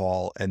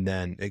overhaul and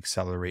then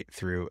accelerate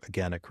through,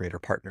 again, a creator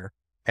partner,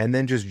 and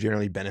then just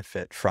generally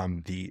benefit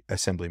from the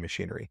Assembly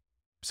machinery.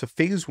 So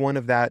phase 1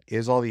 of that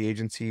is all the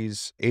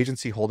agencies.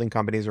 Agency holding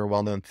companies are a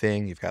well-known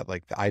thing. You've got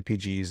like the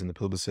IPGs and the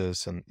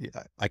Publicis, and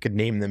I could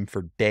name them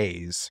for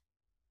days,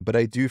 but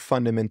I do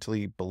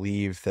fundamentally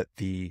believe that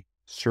the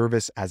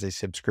service as a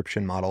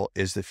subscription model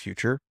is the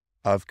future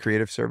of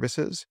creative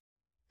services.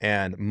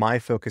 And my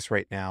focus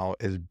right now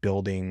is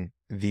building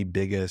the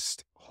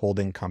biggest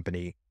holding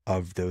company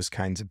of those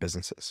kinds of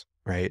businesses,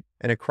 right?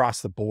 And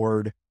across the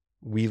board,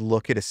 we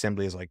look at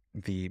Assembly as like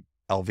the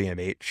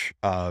LVMH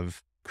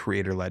of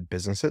creator-led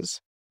businesses.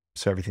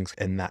 So everything's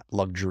in that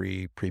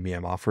luxury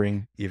premium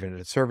offering, even in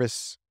a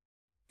service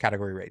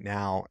category right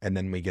now. And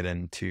then we get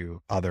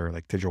into other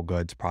like digital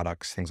goods,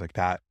 products, things like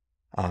that.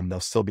 They'll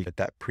still be at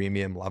that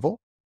premium level.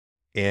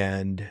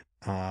 And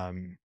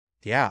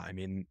yeah, I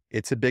mean,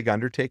 it's a big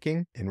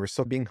undertaking, and we're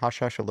still being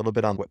hush hush a little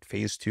bit on what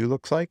phase 2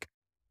 looks like.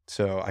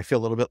 So I feel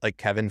a little bit like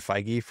Kevin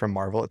Feige from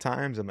Marvel at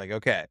times. I'm like,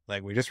 okay,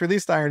 like we just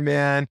released Iron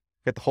Man.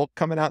 got the Hulk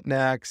coming out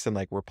next, and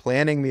like we're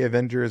planning the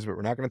Avengers, but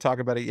we're not going to talk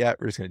about it yet.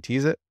 We're just going to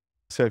tease it.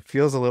 So it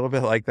feels a little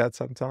bit like that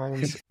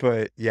sometimes,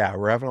 but yeah,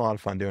 we're having a lot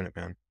of fun doing it,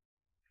 man.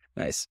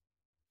 Nice.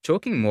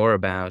 Talking more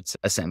about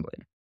assembly.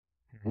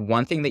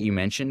 One thing that you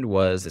mentioned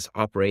was this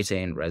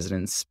operating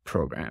residence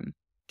program.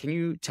 Can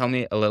you tell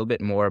me a little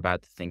bit more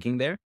about the thinking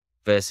there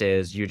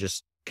versus you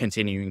just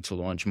continuing to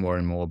launch more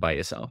and more by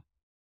yourself?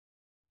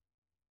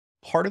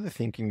 Part of the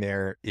thinking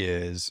there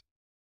is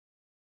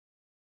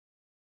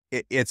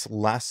it's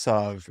less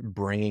of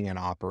bringing an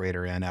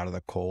operator in out of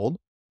the cold.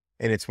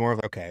 And it's more of,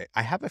 okay,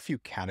 I have a few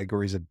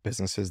categories of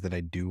businesses that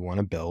I do want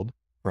to build,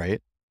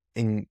 right?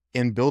 In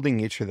building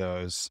each of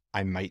those,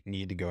 I might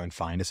need to go and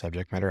find a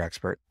subject matter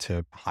expert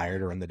to hire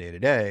to run the day to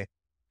day.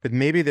 But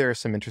maybe there are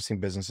some interesting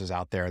businesses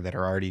out there that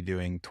are already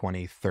doing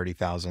 20,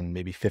 30,000,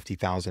 maybe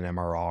 50,000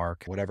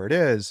 MRR, whatever it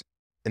is.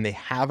 And they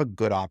have a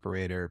good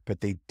operator,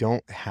 but they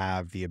don't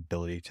have the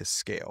ability to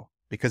scale.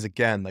 Because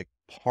again, like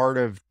part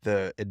of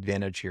the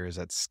advantage here is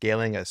that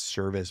scaling a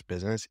service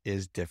business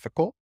is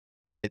difficult.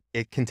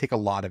 It can take a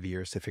lot of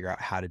years to figure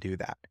out how to do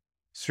that.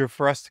 So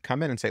for us to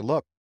come in and say,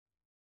 look,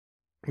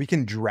 we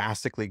can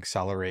drastically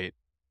accelerate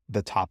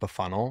the top of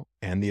funnel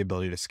and the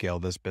ability to scale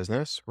this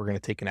business. We're going to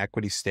take an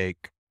equity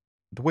stake.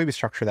 The way we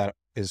structure that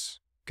is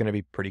going to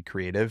be pretty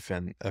creative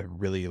and a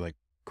really like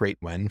great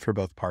win for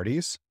both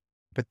parties.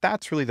 But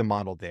that's really the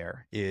model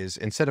there is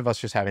instead of us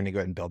just having to go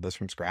and build this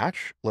from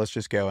scratch, let's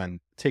just go and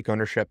take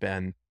ownership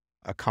in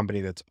a company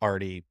that's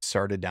already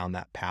started down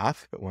that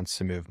path, but wants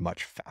to move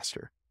much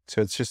faster. So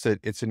it's just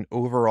it's an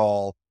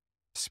overall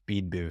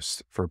speed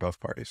boost for both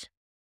parties.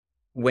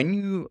 When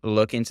you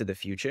look into the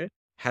future,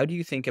 how do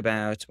you think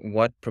about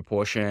what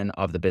proportion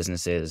of the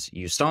businesses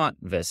you start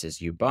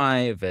versus you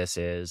buy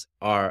versus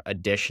are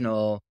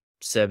additional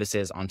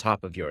services on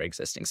top of your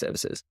existing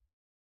services?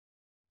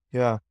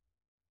 Yeah.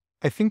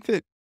 I think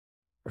that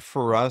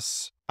for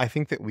us, I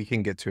think that we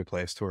can get to a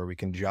place to where we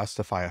can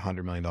justify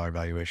 $100 million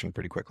valuation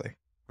pretty quickly,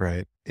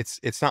 right?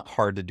 It's not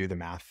hard to do the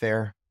math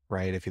there,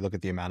 right? If you look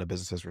at the amount of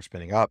businesses we're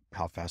spinning up,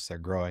 how fast they're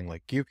growing,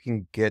 like you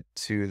can get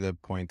to the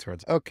point where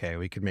it's okay,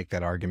 we could make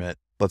that argument,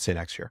 let's say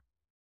next year.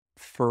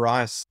 For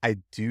us, I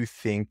do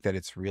think that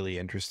it's really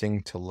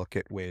interesting to look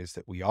at ways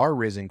that we are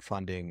raising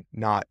funding,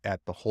 not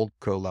at the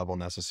holdco level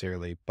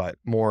necessarily, but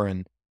more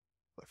in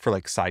for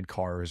like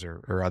sidecars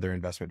or other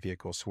investment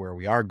vehicles where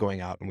we are going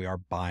out and we are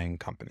buying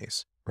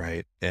companies,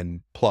 right?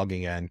 And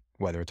plugging in,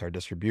 whether it's our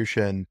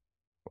distribution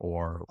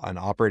or an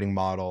operating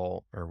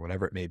model or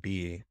whatever it may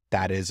be,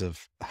 that is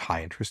of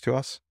high interest to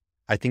us.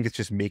 I think it's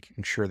just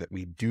making sure that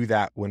we do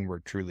that when we're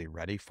truly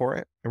ready for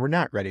it. And we're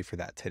not ready for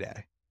that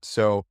today.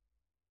 So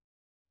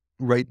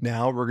right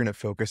now we're going to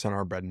focus on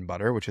our bread and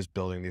butter, which is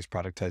building these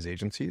productized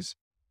agencies.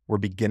 We're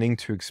beginning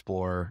to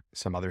explore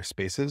some other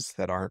spaces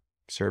that aren't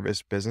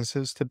service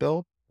businesses to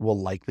build. We'll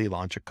likely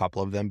launch a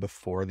couple of them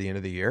before the end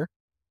of the year,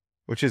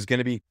 which is going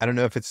to be, I don't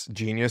know if it's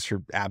genius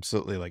or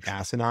absolutely like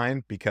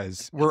asinine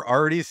because we're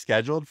already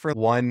scheduled for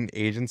one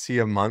agency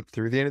a month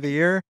through the end of the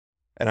year.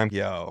 And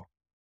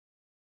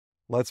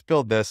let's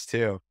build this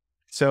too.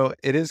 So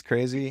it is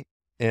crazy.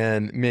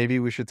 And maybe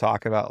we should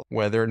talk about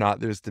whether or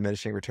not there's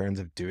diminishing returns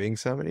of doing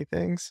so many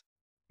things.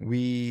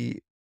 We're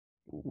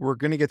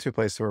going to get to a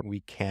place where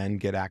we can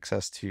get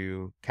access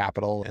to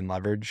capital and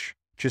leverage.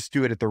 Just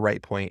do it at the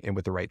right point and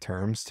with the right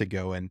terms to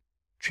go and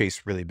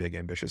chase really big,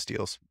 ambitious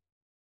deals.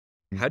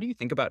 How do you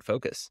think about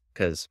focus?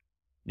 Because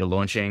you're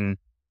launching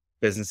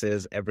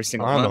businesses every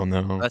single I month. don't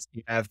know. Plus,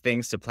 you have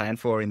things to plan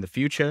for in the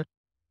future.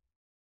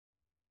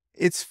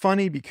 It's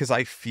funny because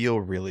I feel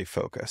really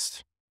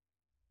focused.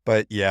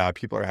 But yeah,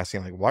 people are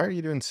asking like, why are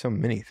you doing so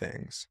many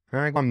things?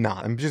 And I'm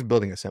not. I'm just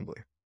building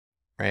assembly,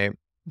 right?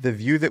 The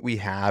view that we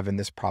have, and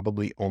this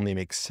probably only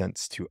makes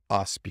sense to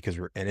us because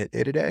we're in it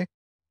day to day.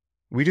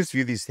 We just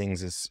view these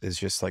things as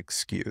just like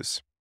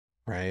SKUs,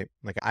 right?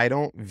 Like I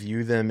don't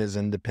view them as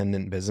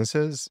independent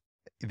businesses.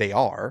 They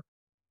are.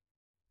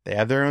 They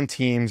have their own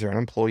teams, their own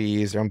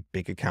employees, their own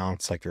big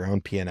accounts, like their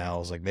own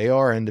P&Ls. Like they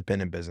are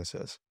independent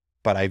businesses,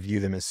 but I view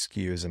them as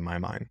SKUs in my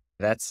mind.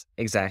 That's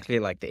exactly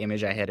like the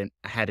image I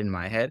had in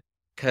my head.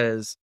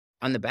 Because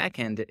on the back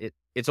end,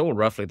 it's all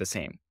roughly the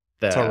same.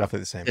 It's all The roughly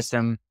the same.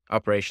 system,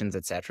 operations,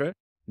 etc.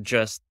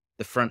 Just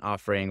the front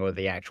offering or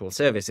the actual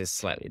service is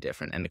slightly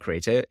different, and the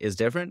creator is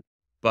different.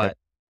 But Yep.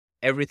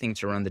 everything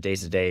to run the day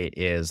to day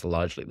is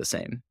largely the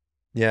same.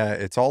 Yeah,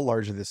 it's all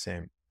largely the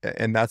same.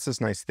 And that's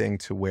this nice thing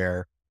to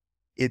where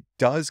it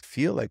does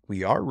feel like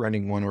we are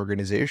running one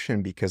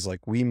organization because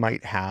like we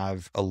might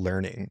have a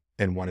learning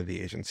in one of the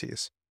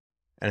agencies.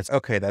 And it's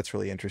okay, that's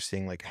really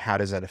interesting. Like, how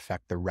does that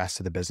affect the rest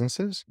of the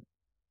businesses?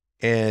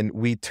 And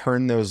we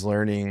turn those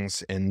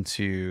learnings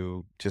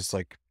into just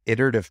like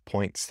iterative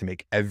points to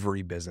make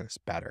every business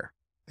better.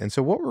 And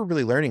so what we're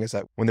really learning is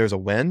that when there's a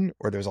win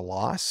or there's a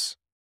loss,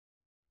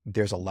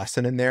 there's a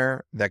lesson in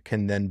there that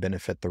can then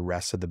benefit the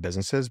rest of the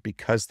businesses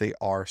because they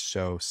are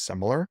so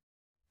similar.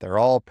 They're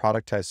all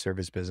productized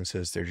service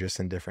businesses. They're just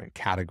in different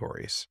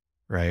categories,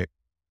 right?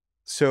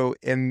 So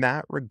in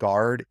that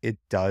regard, it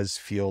does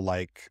feel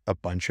like a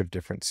bunch of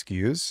different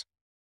SKUs.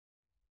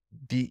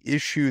 The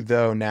issue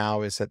though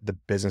now is that the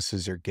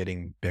businesses are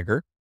getting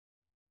bigger,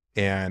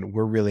 and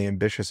we're really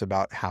ambitious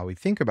about how we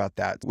think about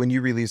that. When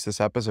you release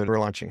this episode, we're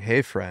launching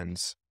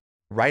HeyFriends.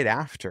 Right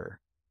after,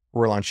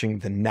 we're launching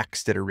the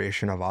next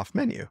iteration of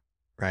Offmenu,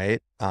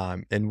 right?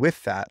 And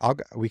with that,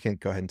 we can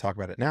go ahead and talk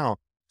about it now.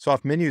 So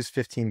Offmenu is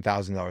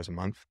 $15,000 a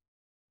month.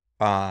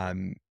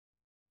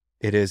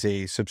 It is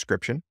a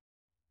subscription,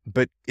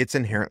 but it's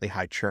inherently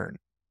high churn.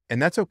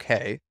 And that's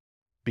okay,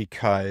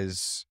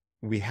 because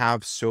we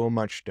have so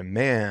much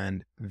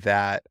demand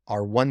that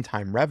our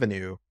one-time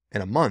revenue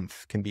in a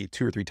month can be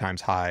 2 or 3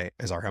 times high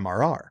as our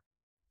MRR.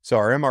 So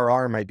our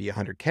MRR might be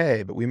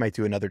 100K, but we might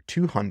do another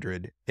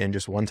 200 in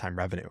just one-time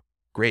revenue.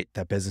 Great,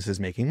 that business is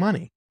making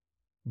money.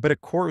 But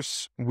of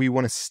course, we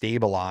want to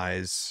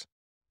stabilize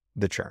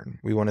the churn.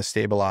 We want to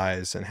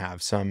stabilize and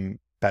have some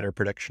better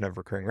prediction of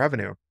recurring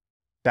revenue.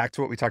 Back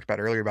to what we talked about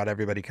earlier about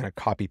everybody kind of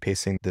copy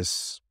pasting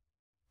this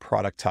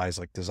productized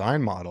like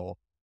design model.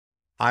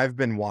 I've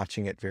been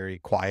watching it very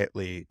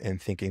quietly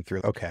and thinking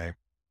through, okay,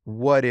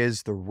 what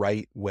is the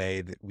right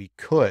way that we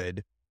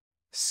could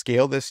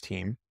scale this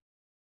team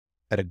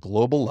at a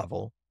global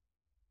level,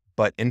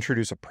 but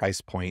introduce a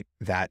price point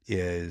that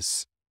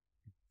is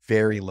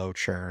very low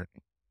churn,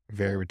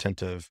 very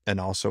retentive,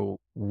 and also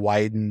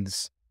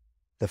widens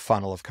the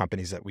funnel of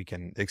companies that we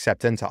can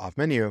accept into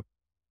Offmenu.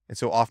 And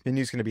so Offmenu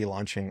is going to be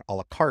launching a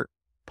la carte,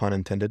 pun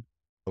intended,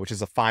 which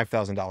is a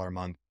 $5,000 a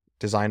month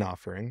design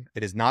offering.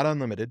 It is not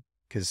unlimited,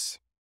 because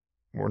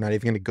we're not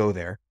even going to go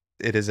there.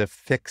 It is a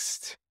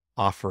fixed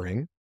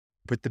offering.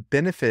 But the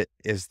benefit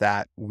is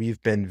that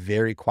we've been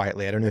very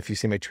quietly, I don't know if you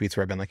see my tweets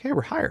where I've been like, hey,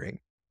 we're hiring.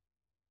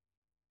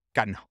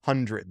 Gotten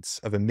hundreds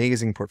of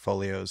amazing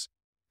portfolios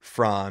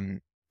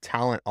from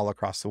talent all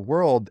across the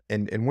world.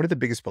 And one of the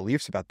biggest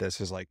beliefs about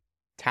this is like,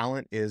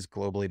 talent is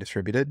globally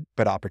distributed,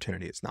 but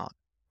opportunity is not,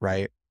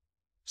 right?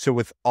 So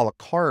with a la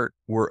carte,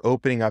 we're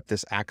opening up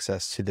this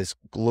access to this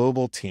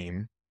global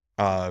team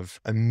of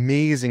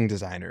amazing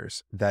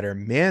designers that are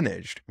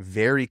managed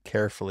very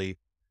carefully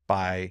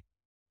by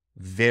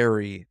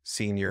very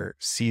senior,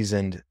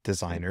 seasoned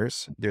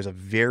designers. There's a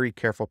very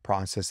careful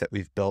process that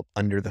we've built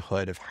under the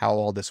hood of how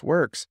all this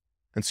works.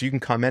 And so you can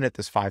come in at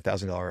this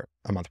 $5,000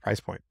 a month price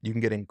point. You can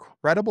get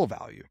incredible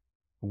value,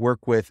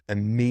 work with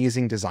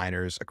amazing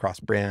designers across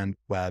brand,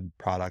 web,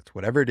 product,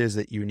 whatever it is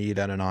that you need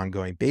on an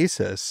ongoing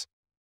basis.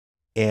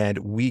 And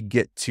we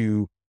get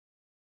to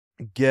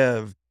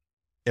give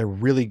a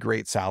really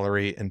great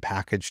salary and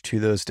package to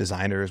those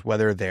designers,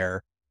 whether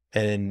they're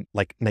in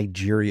like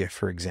Nigeria,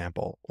 for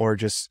example, or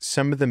just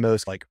some of the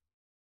most like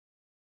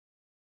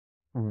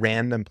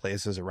random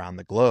places around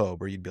the globe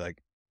where you'd be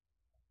like,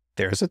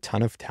 there's a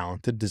ton of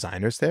talented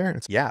designers there. And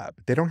it's, yeah,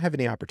 but they don't have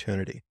any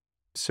opportunity.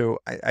 So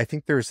I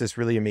think there's this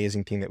really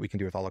amazing thing that we can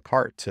do with a la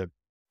carte to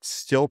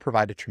still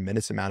provide a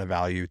tremendous amount of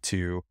value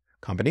to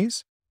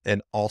companies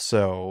and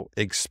also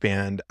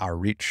expand our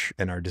reach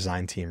and our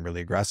design team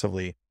really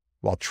aggressively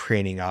while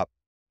training up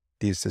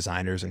these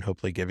designers and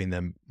hopefully giving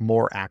them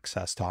more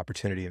access to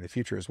opportunity in the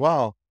future as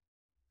well.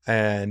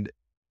 And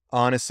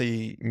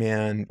honestly,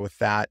 man, with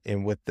that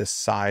and with the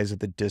size of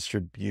the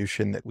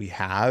distribution that we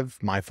have,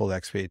 my full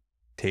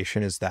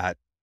expectation is that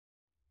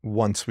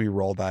once we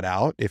roll that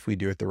out, if we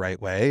do it the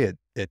right way,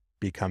 it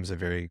becomes a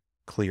very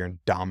clear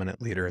and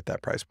dominant leader at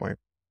that price point.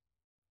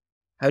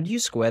 How do you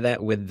square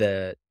that with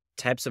the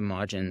types of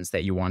margins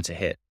that you want to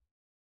hit?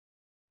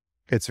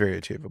 It's very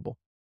achievable,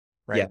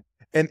 right? Yeah.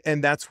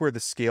 And that's where the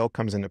scale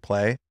comes into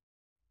play.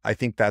 I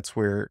think that's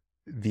where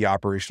the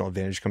operational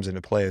advantage comes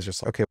into play, is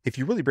just, okay, if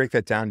you really break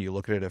that down, you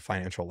look at it at a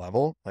financial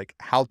level, like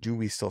how do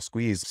we still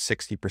squeeze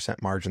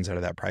 60% margins out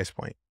of that price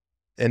point?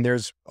 And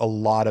there's a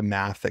lot of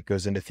math that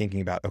goes into thinking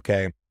about,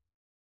 okay,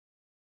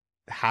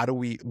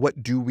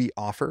 what do we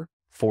offer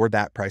for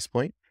that price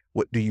point?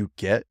 What do you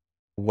get?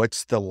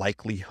 What's the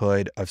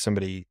likelihood of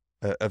somebody,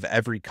 of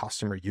every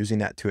customer using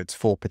that to its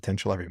full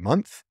potential every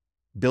month?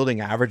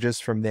 Building averages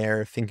from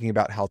there, thinking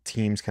about how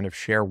teams kind of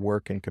share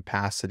work and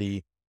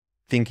capacity,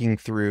 thinking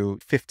through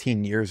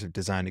 15 years of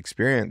design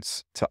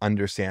experience to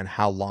understand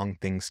how long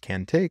things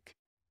can take,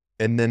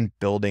 and then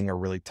building a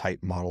really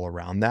tight model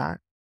around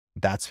that.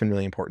 That's been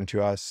really important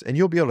to us. And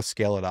you'll be able to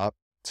scale it up.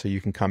 So you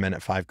can come in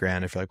at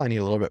 $5,000. If you're like, I need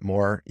a little bit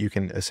more, you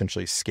can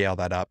essentially scale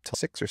that up to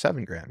 $6,000 or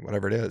 $7,000,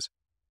 whatever it is.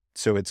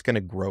 So it's going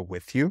to grow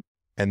with you.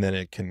 And then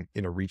it can,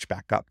 reach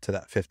back up to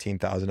that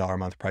 $15,000 a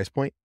month price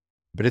point.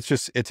 But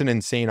it's an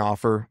insane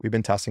offer. We've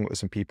been testing it with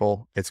some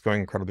people. It's going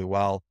incredibly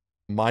well.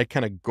 My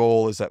kind of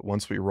goal is that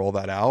once we roll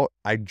that out,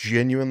 I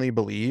genuinely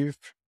believe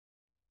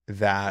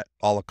that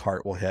a la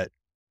carte will hit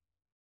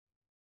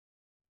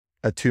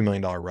a $2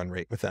 million run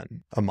rate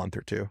within a month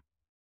or two.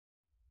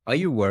 Are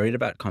you worried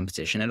about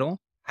competition at all?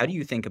 How do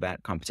you think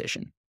about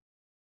competition?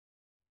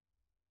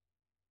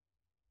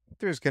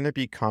 There's going to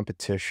be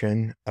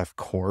competition, of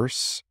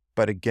course.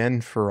 But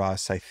again, for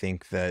us, I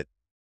think that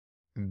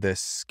the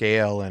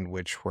scale in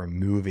which we're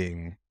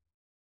moving,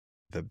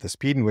 the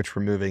speed in which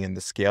we're moving and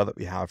the scale that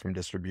we have from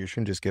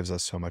distribution just gives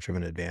us so much of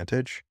an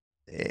advantage.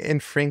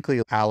 And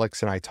frankly,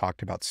 Alex and I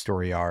talked about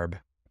StoryArb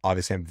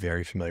Obviously, I'm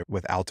very familiar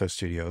with Alto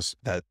Studios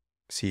that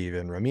Steve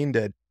and Ramin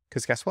did,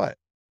 because guess what?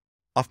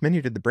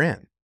 Offmenu did the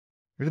brand.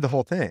 We did the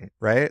whole thing,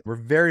 right? We're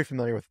very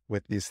familiar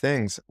with these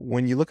things.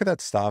 When you look at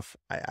that stuff,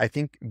 I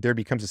think there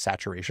becomes a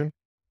saturation,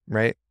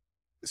 right?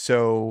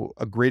 So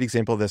a great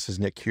example of this is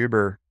Nick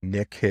Huber.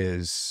 Nick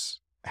has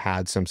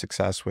had some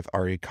success with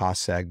RE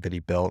Cost Seg that he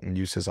built and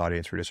used his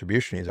audience for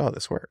distribution. He's, oh,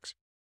 this works.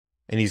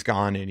 And he's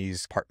gone and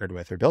he's partnered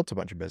with or built a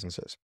bunch of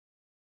businesses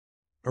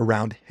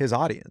around his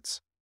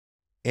audience.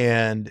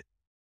 And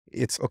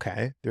it's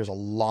okay. There's a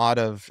lot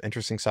of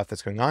interesting stuff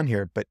that's going on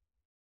here, but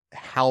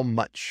how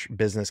much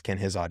business can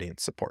his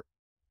audience support?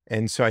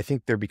 And so I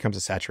think there becomes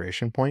a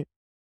saturation point.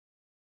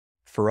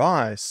 For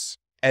us,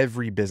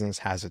 every business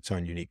has its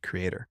own unique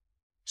creator.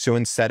 So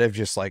instead of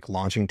just like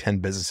launching 10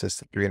 businesses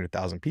to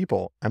 300,000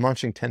 people, I'm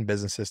launching 10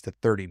 businesses to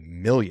 30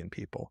 million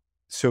people.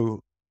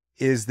 So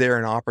is there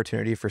an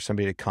opportunity for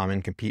somebody to come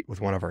and compete with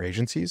one of our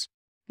agencies?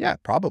 Yeah,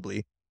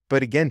 probably.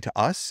 But again, to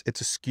us,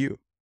 it's a skew,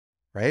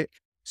 right?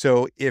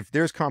 So if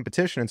there's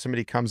competition and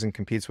somebody comes and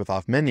competes with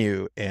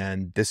Offmenu,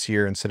 and this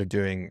year, instead of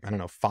doing, I don't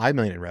know, 5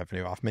 million in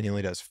revenue, Offmenu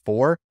only does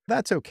 4,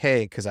 that's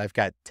okay because I've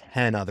got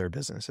 10 other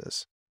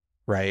businesses,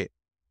 right?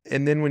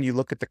 And then when you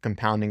look at the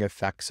compounding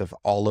effects of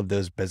all of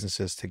those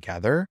businesses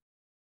together,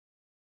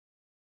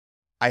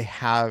 I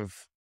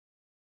have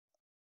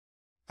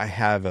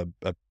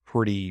a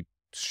pretty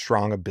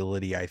strong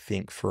ability, I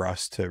think, for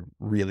us to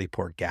really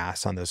pour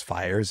gas on those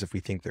fires if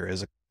we think there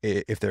is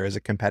a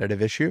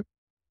competitive issue,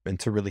 and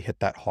to really hit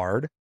that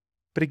hard.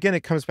 But again,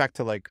 it comes back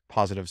to like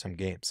positive sum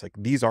games. Like,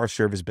 these are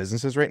service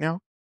businesses right now.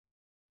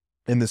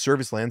 In the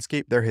service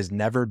landscape, there has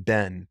never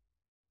been,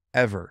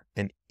 ever,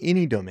 in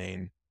any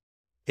domain,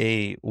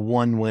 a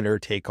one winner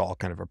take all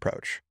kind of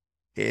approach.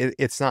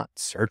 It's not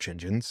search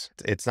engines.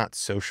 It's not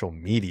social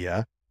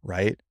media,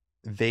 right?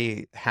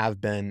 They have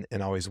been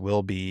and always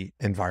will be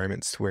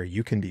environments where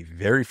you can be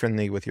very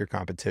friendly with your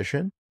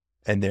competition,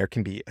 and there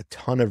can be a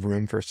ton of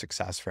room for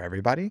success for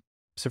everybody.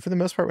 So for the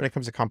most part, when it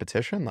comes to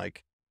competition,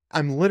 like,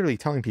 I'm literally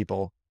telling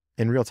people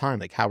in real time,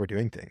 like, how we're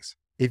doing things.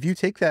 If you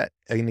take that,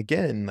 and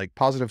again, like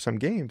positive sum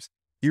games,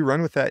 you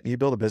run with that and you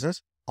build a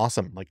business,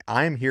 awesome. Like,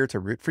 I'm here to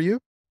root for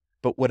you.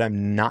 But what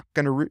I'm not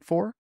going to root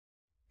for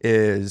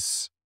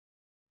is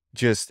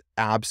just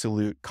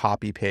absolute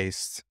copy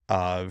paste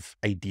of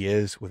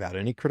ideas without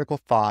any critical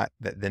thought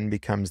that then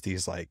becomes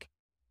these like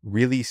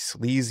really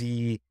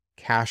sleazy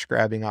cash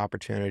grabbing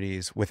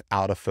opportunities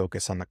without a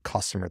focus on the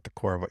customer at the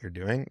core of what you're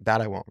doing. That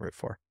I won't root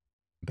for.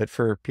 But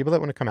for people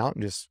that want to come out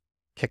and just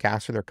kick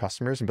ass for their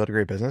customers and build a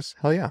great business,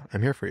 hell yeah,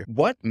 I'm here for you.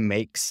 What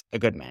makes a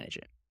good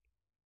manager?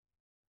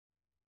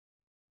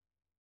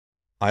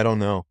 I don't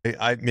know.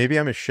 Maybe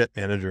I'm a shit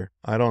manager.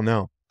 I don't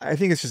know. I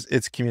think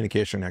it's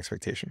communication and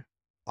expectation.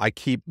 I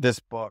keep this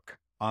book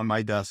on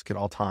my desk at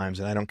all times,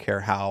 and I don't care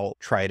how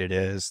trite it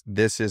is.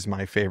 This is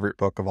my favorite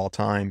book of all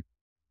time.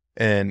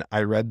 And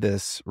I read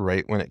this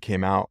right when it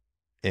came out.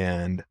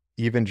 And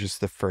even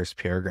just the first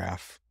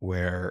paragraph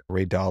where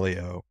Ray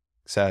Dalio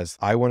says,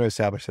 I want to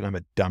establish that I'm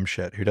a dumb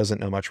shit who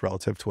doesn't know much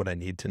relative to what I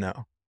need to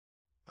know.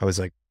 I was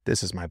like,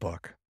 this is my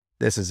book.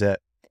 This is it.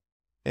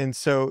 And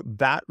so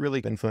that really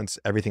influenced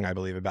everything I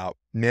believe about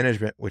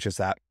management, which is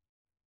that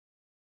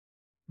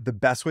the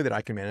best way that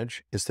I can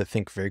manage is to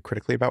think very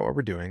critically about what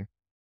we're doing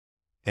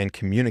and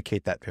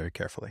communicate that very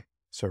carefully.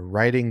 So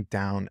writing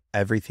down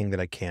everything that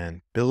I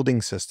can,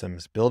 building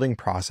systems, building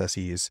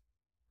processes,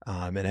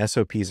 and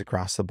SOPs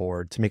across the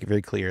board to make it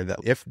very clear that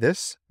if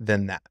this,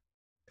 then that,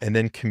 and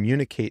then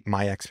communicate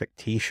my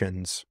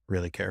expectations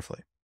really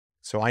carefully.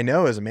 So I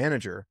know as a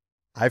manager,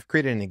 I've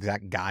created an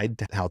exact guide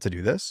to how to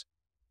do this.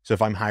 So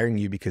if I'm hiring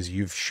you because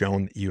you've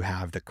shown that you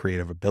have the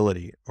creative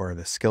ability or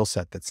the skill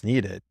set that's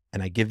needed,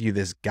 and I give you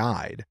this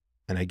guide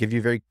and I give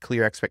you very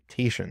clear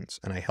expectations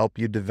and I help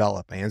you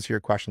develop, I answer your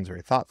questions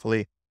very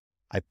thoughtfully,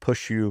 I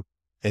push you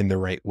in the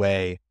right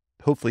way,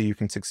 hopefully you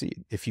can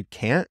succeed. If you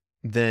can't,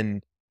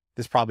 then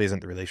this probably isn't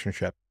the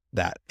relationship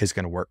that is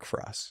going to work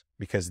for us,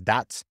 because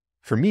that's,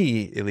 for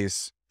me, at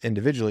least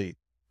individually,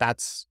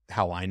 that's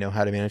how I know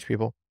how to manage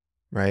people,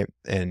 right?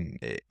 And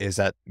is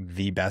that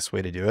the best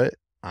way to do it?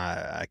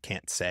 I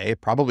can't say,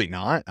 probably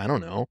not. I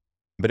don't know,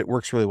 but it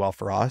works really well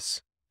for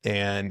us.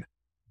 And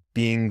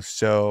being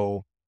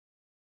so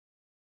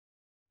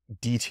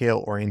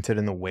detail oriented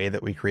in the way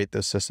that we create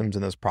those systems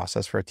and those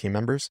processes for our team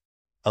members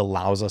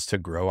allows us to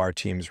grow our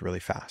teams really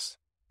fast.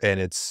 And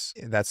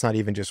that's not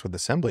even just with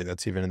Assembly.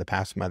 That's even in the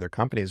past with other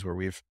companies where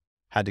we've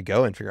had to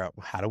go and figure out,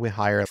 how do we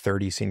hire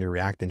 30 senior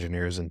React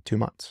engineers in 2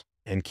 months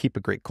and keep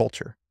a great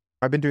culture?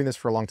 I've been doing this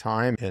for a long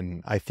time,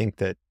 and I think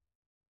that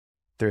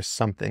there's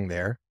something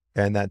there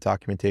and that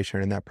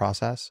documentation in that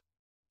process.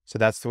 So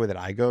that's the way that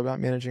I go about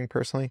managing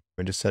personally,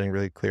 and just setting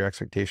really clear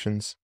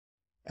expectations.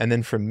 And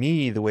then for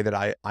me, the way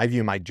that I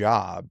view my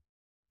job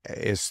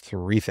is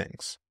 3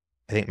 things.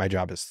 I think my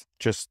job is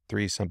just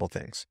 3 simple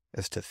things.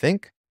 It's to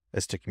think,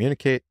 it's to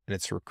communicate, and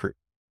it's to recruit.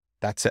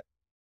 That's it.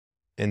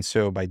 And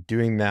so by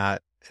doing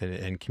that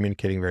and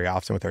communicating very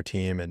often with our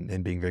team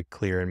and being very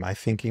clear in my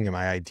thinking and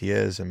my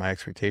ideas and my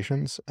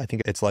expectations, I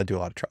think it's led to a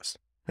lot of trust,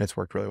 and it's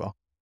worked really well.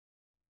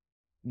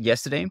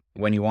 yesterday,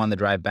 when you were on the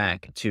drive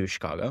back to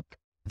Chicago,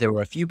 there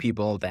were a few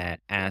people that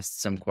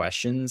asked some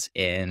questions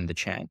in the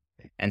chat.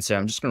 And so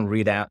I'm just going to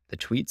read out the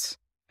tweets.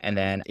 And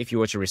then if you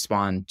were to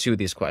respond to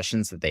these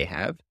questions that they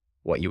have,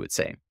 what you would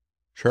say.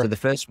 Sure. So the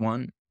first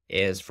one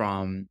is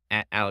from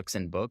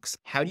 @AlexandBooks.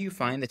 How do you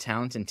find the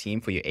talent and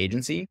team for your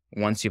agency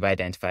once you've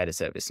identified a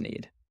service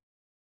need?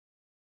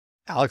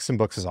 Alex and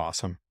Books is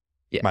awesome,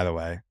 Yeah. by the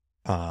way.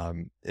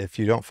 If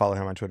you don't follow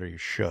him on Twitter, you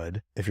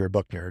should, if you're a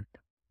book nerd.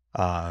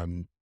 How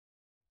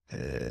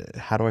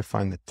do I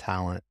find the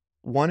talent?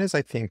 One is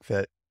I think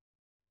that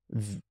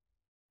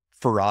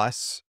for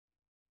us,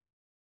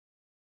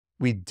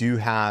 we do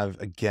have,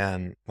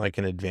 again, like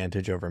an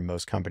advantage over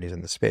most companies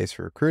in the space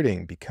for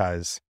recruiting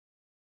because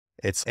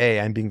it's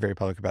I'm being very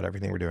public about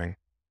everything we're doing.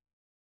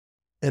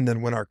 And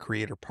then when our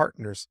creator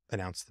partners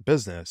announce the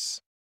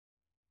business,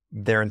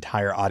 their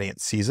entire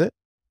audience sees it.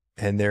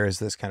 And there is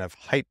this kind of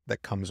hype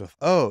that comes with,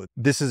 oh,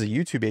 this is a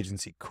YouTube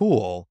agency.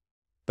 Cool.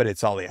 But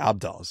it's Ali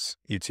Abdaal's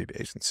YouTube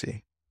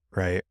agency.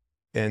 Right.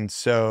 And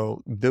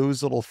so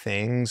those little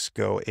things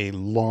go a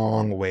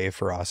long way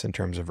for us in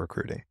terms of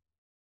recruiting.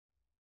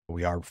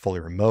 We are fully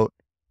remote.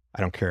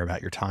 I don't care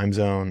about your time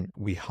zone.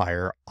 We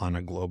hire on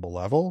a global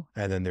level.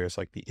 And then there's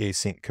like the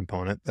async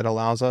component that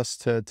allows us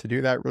to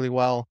do that really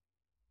well.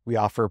 We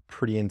offer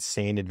pretty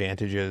insane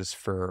advantages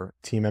for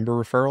team member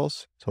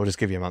referrals. So we'll just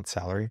give you a month's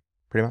salary,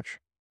 pretty much,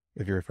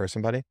 if you refer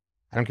somebody.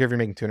 I don't care if you're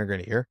making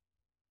 $200,000 a year.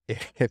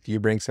 If you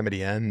bring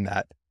somebody in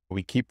that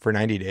we keep for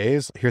 90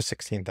 days, here's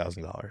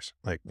 $16,000.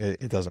 Like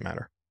it doesn't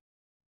matter.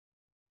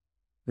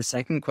 The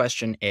second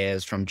question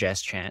is from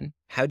Jess Chan.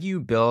 How do you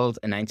build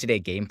a 90-day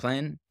game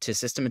plan to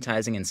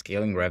systematizing and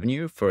scaling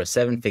revenue for a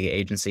 7-figure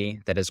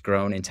agency that has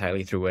grown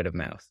entirely through word of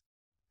mouth?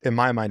 In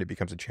my mind, it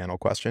becomes a channel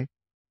question.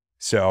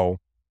 So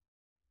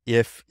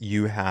if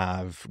you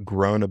have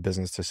grown a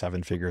business to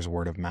 7 figures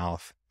word of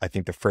mouth, I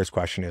think the first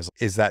question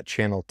is that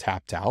channel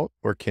tapped out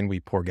or can we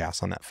pour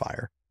gas on that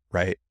fire?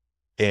 Right.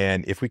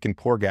 And if we can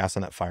pour gas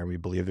on that fire, we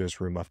believe there's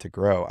room left to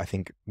grow. I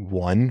think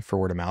one, for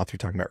word of mouth, you're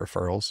talking about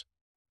referrals,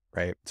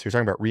 right? So you're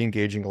talking about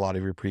re-engaging a lot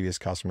of your previous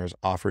customers,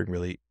 offering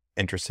really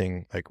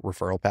interesting like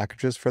referral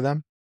packages for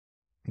them.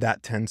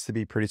 That tends to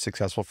be pretty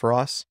successful for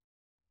us.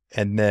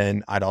 And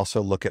then I'd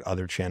also look at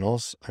other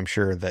channels. I'm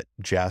sure that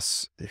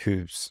Jess,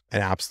 who's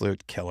an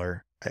absolute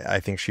killer, I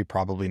think she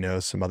probably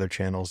knows some other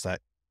channels that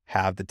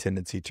have the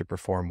tendency to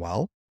perform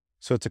well.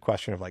 So it's a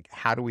question of like,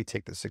 how do we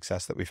take the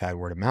success that we've had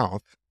word of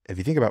mouth? If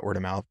you think about word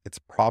of mouth, it's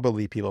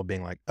probably people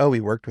being like, oh,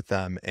 we worked with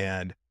them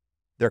and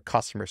their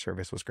customer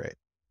service was great,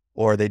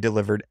 or they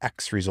delivered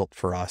X result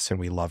for us and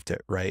we loved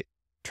it, right?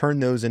 Turn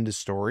those into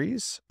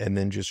stories and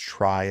then just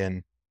try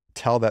and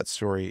tell that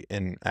story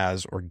in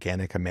as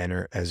organic a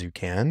manner as you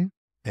can,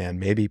 and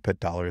maybe put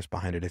dollars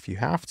behind it if you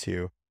have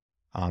to.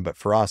 But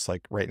for us,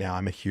 like right now,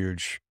 I'm a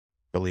huge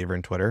believer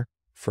in Twitter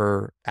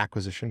for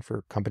acquisition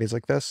for companies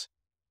like this.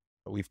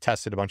 We've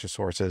tested a bunch of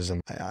sources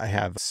and I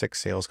have 6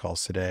 sales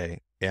calls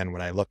today. And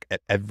when I look at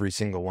every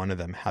single one of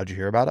them, how'd you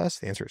hear about us?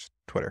 The answer is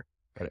Twitter.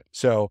 Right.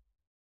 So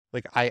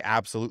like, I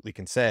absolutely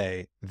can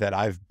say that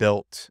I've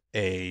built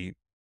a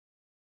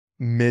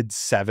mid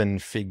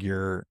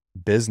 7-figure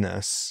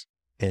business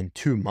in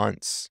 2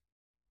 months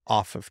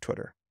off of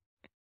Twitter.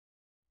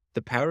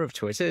 The power of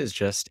Twitter is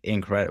just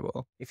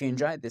incredible. If you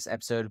enjoyed this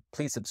episode,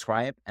 please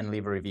subscribe and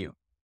leave a review.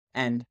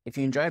 And if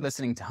you enjoyed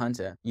listening to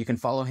Hunter, you can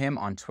follow him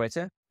on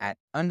Twitter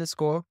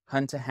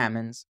 @_Hunter Hammonds